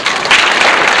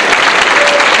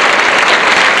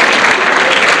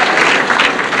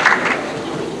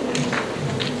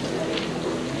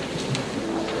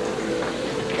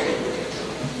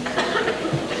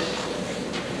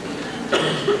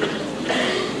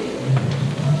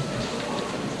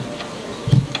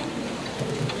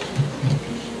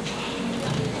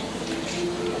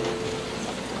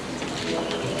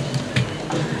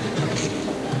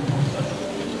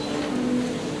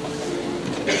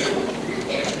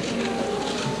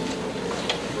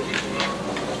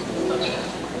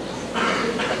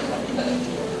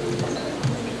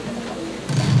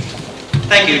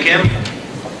 Thank you, Kim.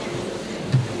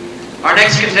 Our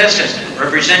next contestant,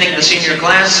 representing the senior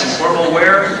class in formal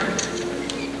wear,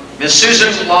 Miss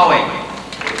Susan Lawing.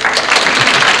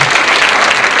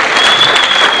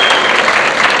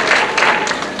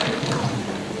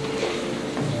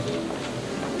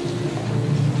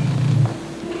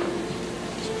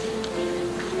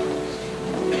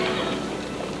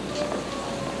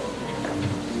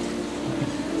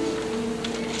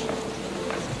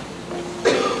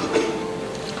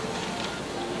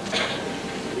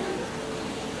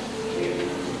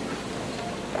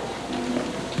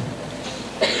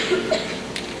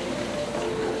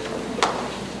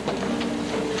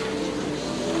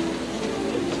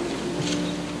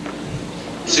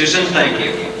 Susan, thank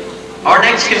you. Our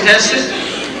next contestant,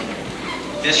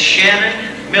 Miss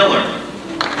Shannon Miller.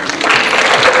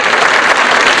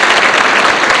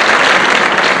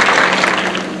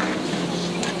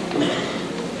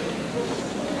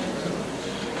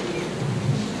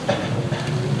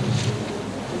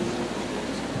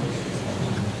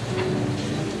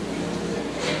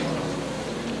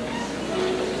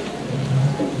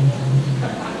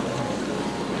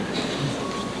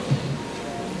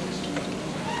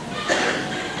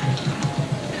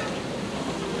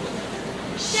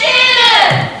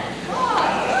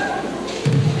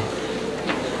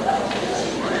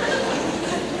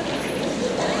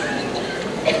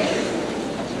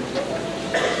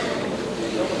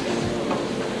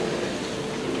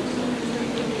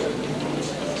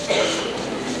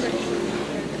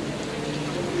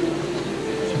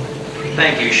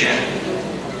 Thank you, Shannon.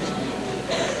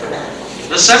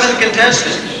 The seventh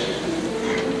contestant,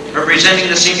 representing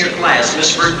the senior class,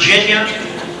 Miss Virginia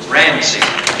Ramsey.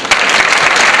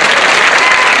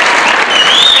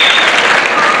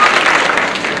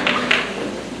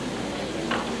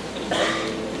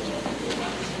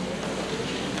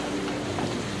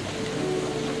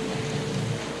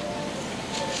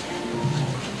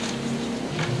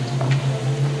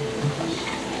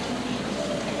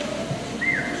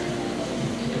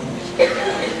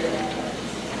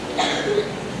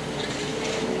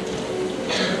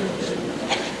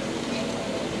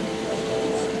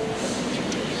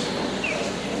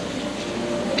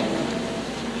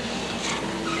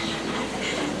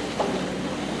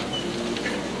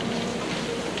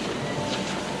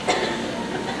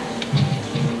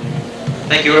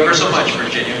 Thank you ever so much,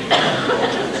 Virginia.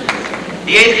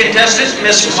 The eighth contestant,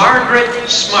 Miss Margaret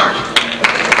Smart.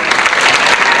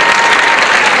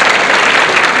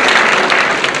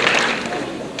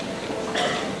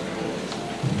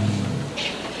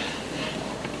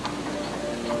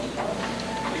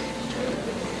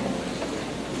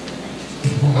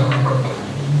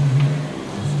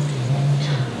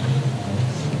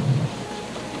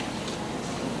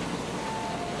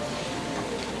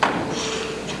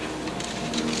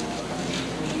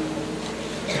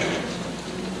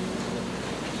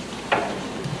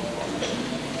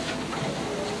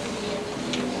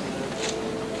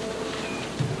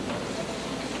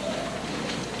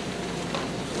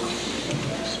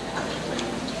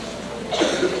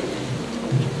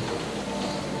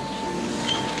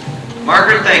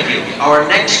 Margaret, thank you. Our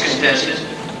next contestant,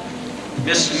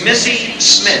 Miss Missy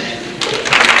Smith.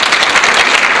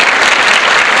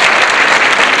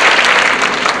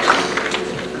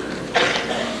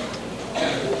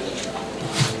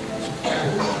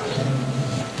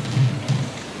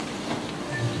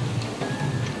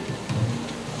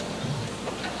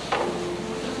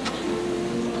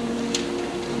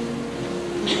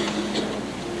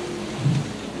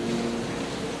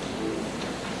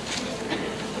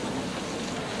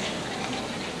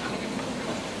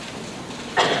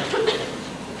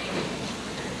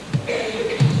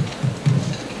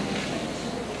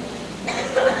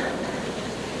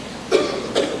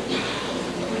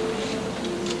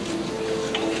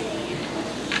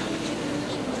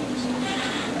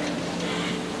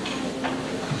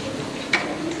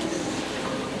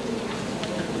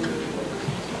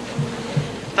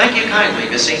 Thank you kindly,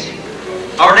 Missy.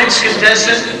 Our next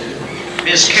contestant,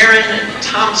 Ms. Karen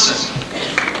Thompson.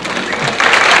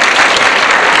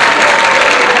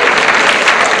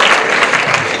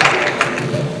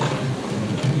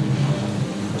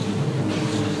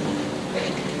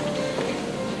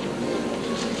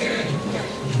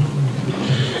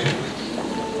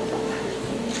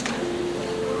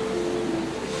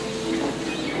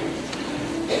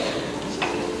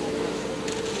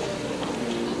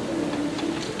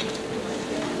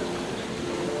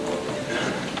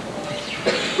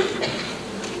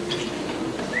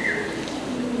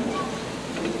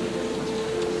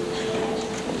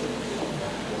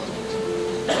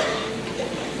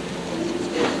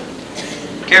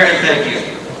 Karen, thank you.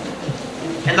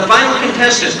 And the final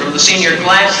contestant from the senior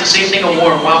class this evening, a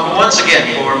warm welcome once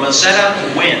again for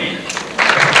Mazetta Wynn.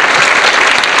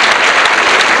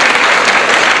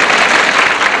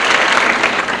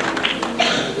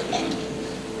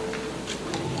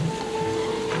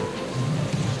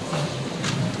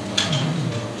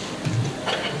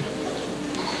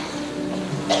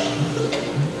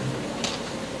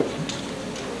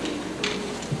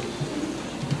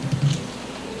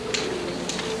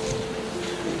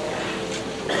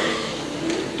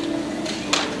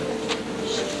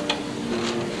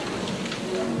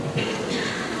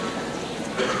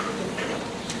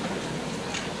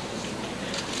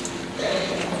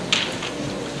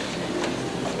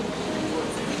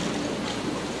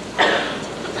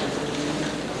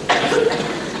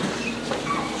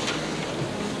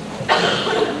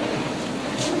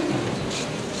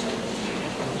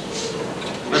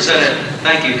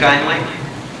 Thank you kindly.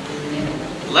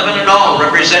 11 in all,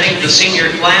 representing the senior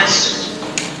class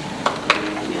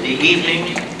in the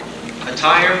evening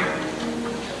attire: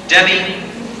 Debbie,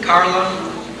 Carla,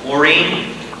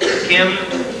 Maureen, Kim,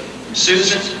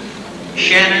 Susan,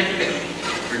 Shannon,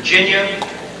 Virginia,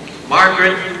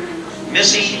 Margaret,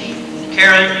 Missy,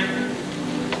 Karen,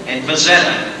 and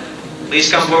Mazetta. Please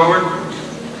come forward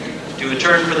to a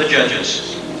turn for the judges.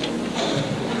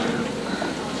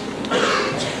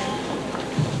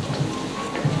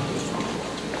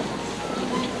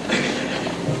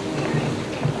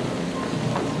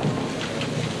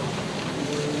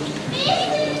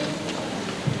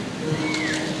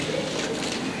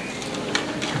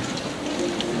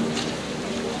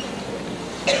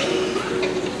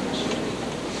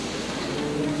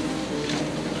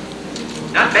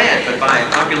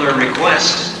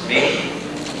 request, me.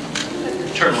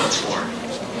 Turn once more.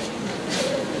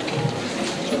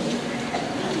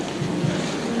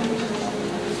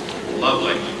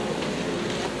 Lovely.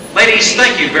 Ladies,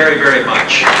 thank you very, very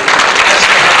much.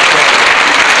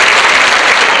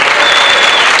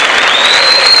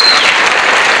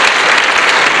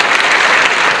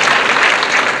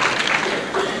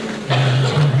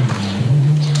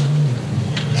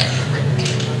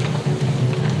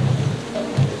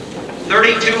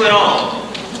 In all,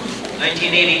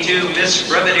 1982 Miss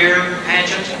Brevardier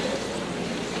Pageant.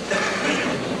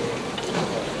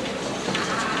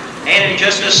 And in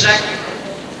just a sec,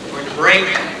 we're going to break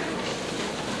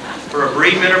for a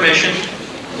brief intermission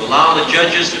to allow the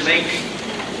judges to make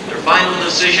their final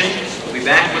decision. We'll be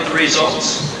back with the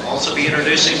results. We'll also be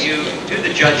introducing you to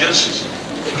the judges.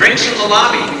 Drinks in the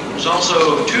lobby. There's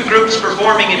also 2 groups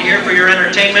performing in here for your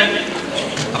entertainment.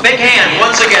 A big hand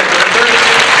once again for the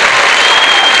 32.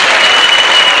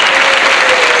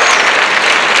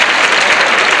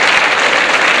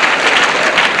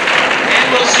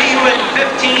 We'll see you in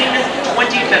 15,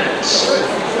 20 minutes.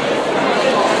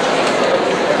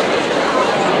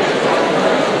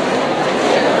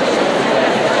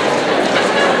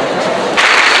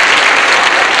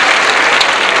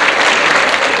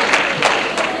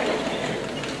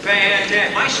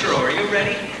 Fantastic. Maestro, are you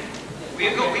ready? We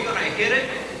going to hit it?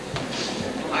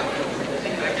 I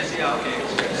guess, yeah, okay.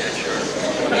 Yeah, sure.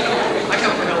 I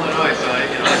come from Illinois, so I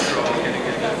throw all getting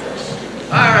it.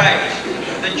 All right.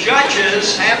 The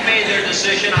judges have made their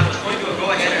decision. I was going to go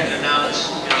ahead and announce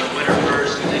the winner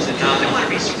first, because they said, no, they want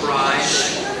to be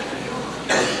surprised.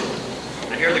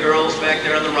 I hear the girls back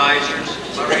there on the risers,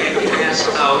 already passed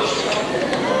out.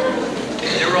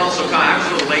 They were also, I was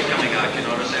a little late coming out, you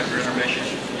notice, after intermission.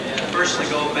 First to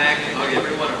go back, I'll get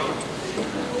every one of them.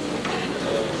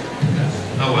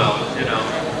 Oh well,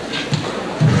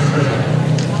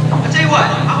 I'll tell you what,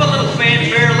 how about a little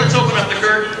fanfare? Let's open up the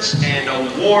curtains and a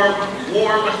warm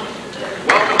welcome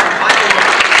to Michael.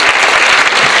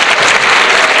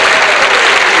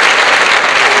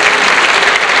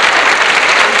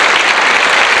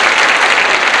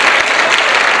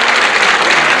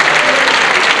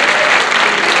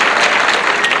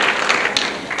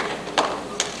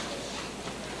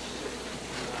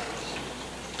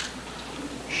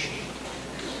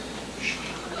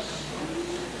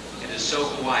 It is so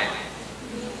quiet.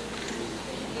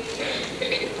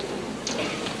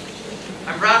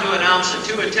 I'm proud to announce that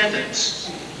 2 attendants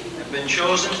have been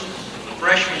chosen from the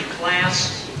freshman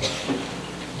class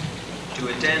to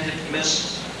attend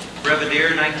Miss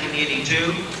Brevardier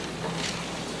 1982.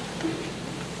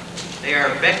 They are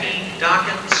Becky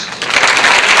Dawkins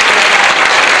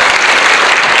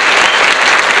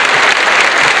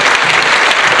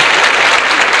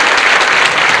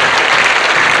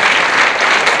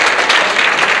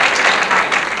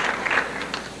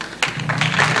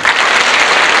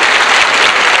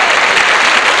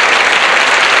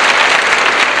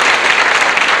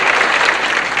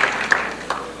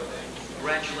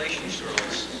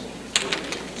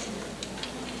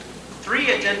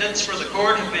for the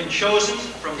court have been chosen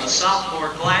from the sophomore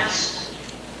class.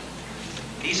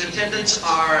 These attendants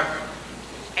are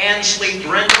Ansley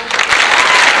Brendel,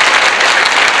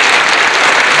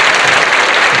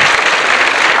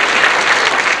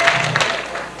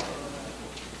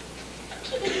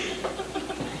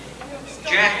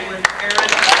 Jacqueline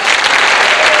Aaron,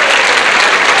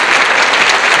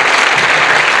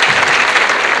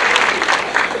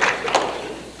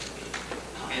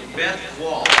 and Beth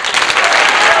Wall.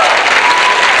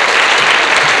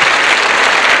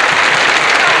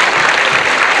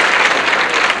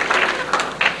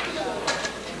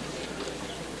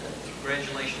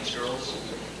 Congratulations, girls.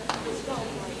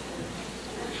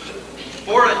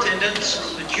 4 attendants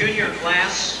from the junior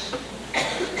class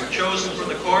were chosen for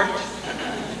the court.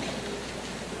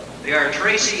 They are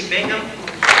Tracy Bingham,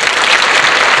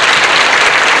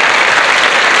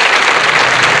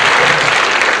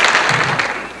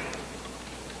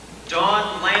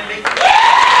 Dawn Lambie,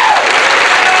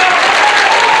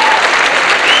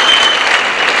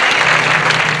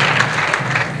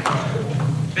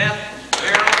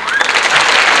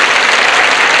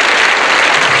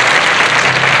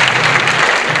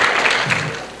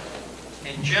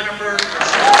 Jennifer.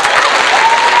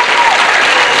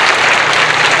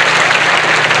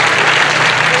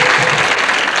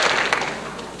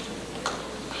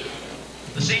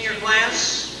 The senior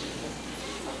class.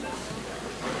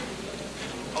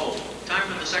 Oh, time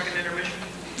for the second intermission.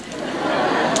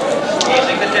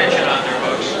 Easing the tension on there,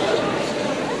 folks.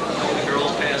 Oh, the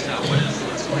girls passed out.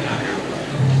 What's going on here?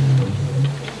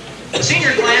 The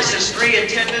senior class has 3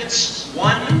 attendants.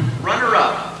 1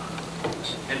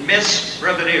 and Miss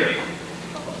Brevardier.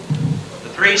 The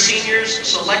three seniors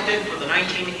selected for the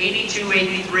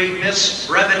 1982-83 Miss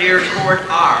Brevardier Court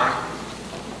are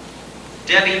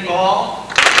Debbie Ball,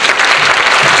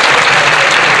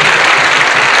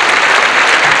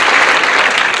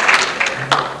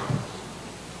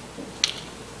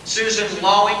 Susan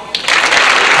Lawing,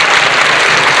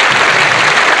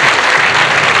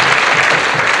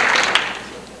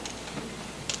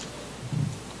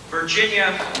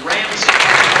 Virginia Ramsey,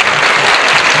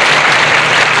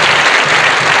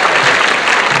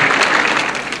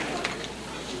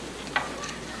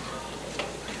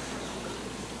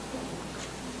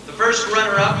 the first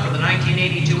runner-up for the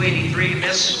 1982-83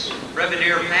 Miss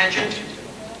Brevardier Pageant.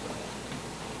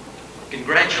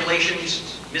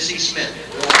 Congratulations, Missy Smith.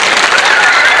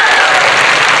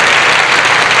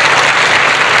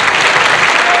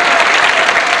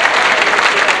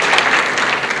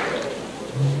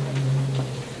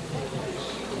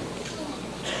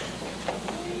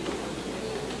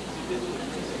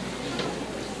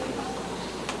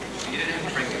 You didn't have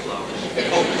to bring me flowers.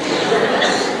 Oh.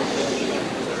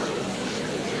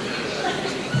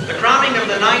 The crowning of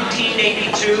the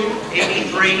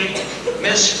 1982-83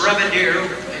 Miss Brevardier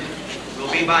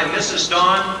will be by Mrs.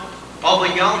 Dawn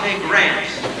Albayalde Grant,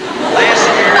 last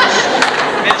year's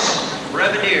Miss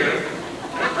Brevardier.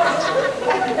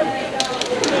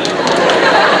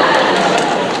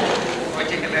 I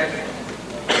take it back.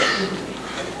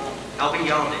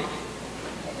 Albayalde.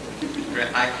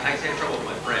 I had trouble with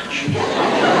my French.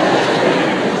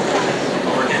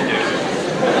 Or did do.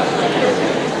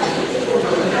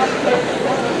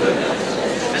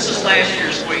 This is last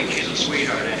year's queen. She's a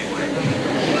sweetheart anyway.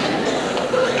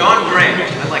 Dawn Grant. I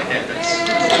like that. That's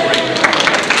great.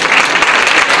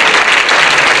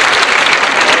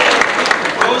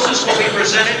 Roses will be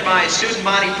presented by Student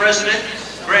Body President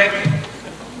Greg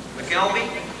McKelvey.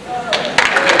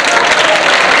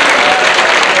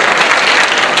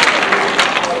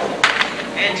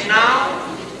 And now,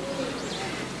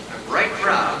 I'm right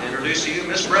proud to introduce to you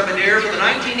Miss Brevardier for the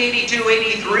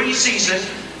 1982-83 season,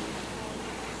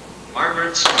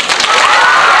 Margaret Smith.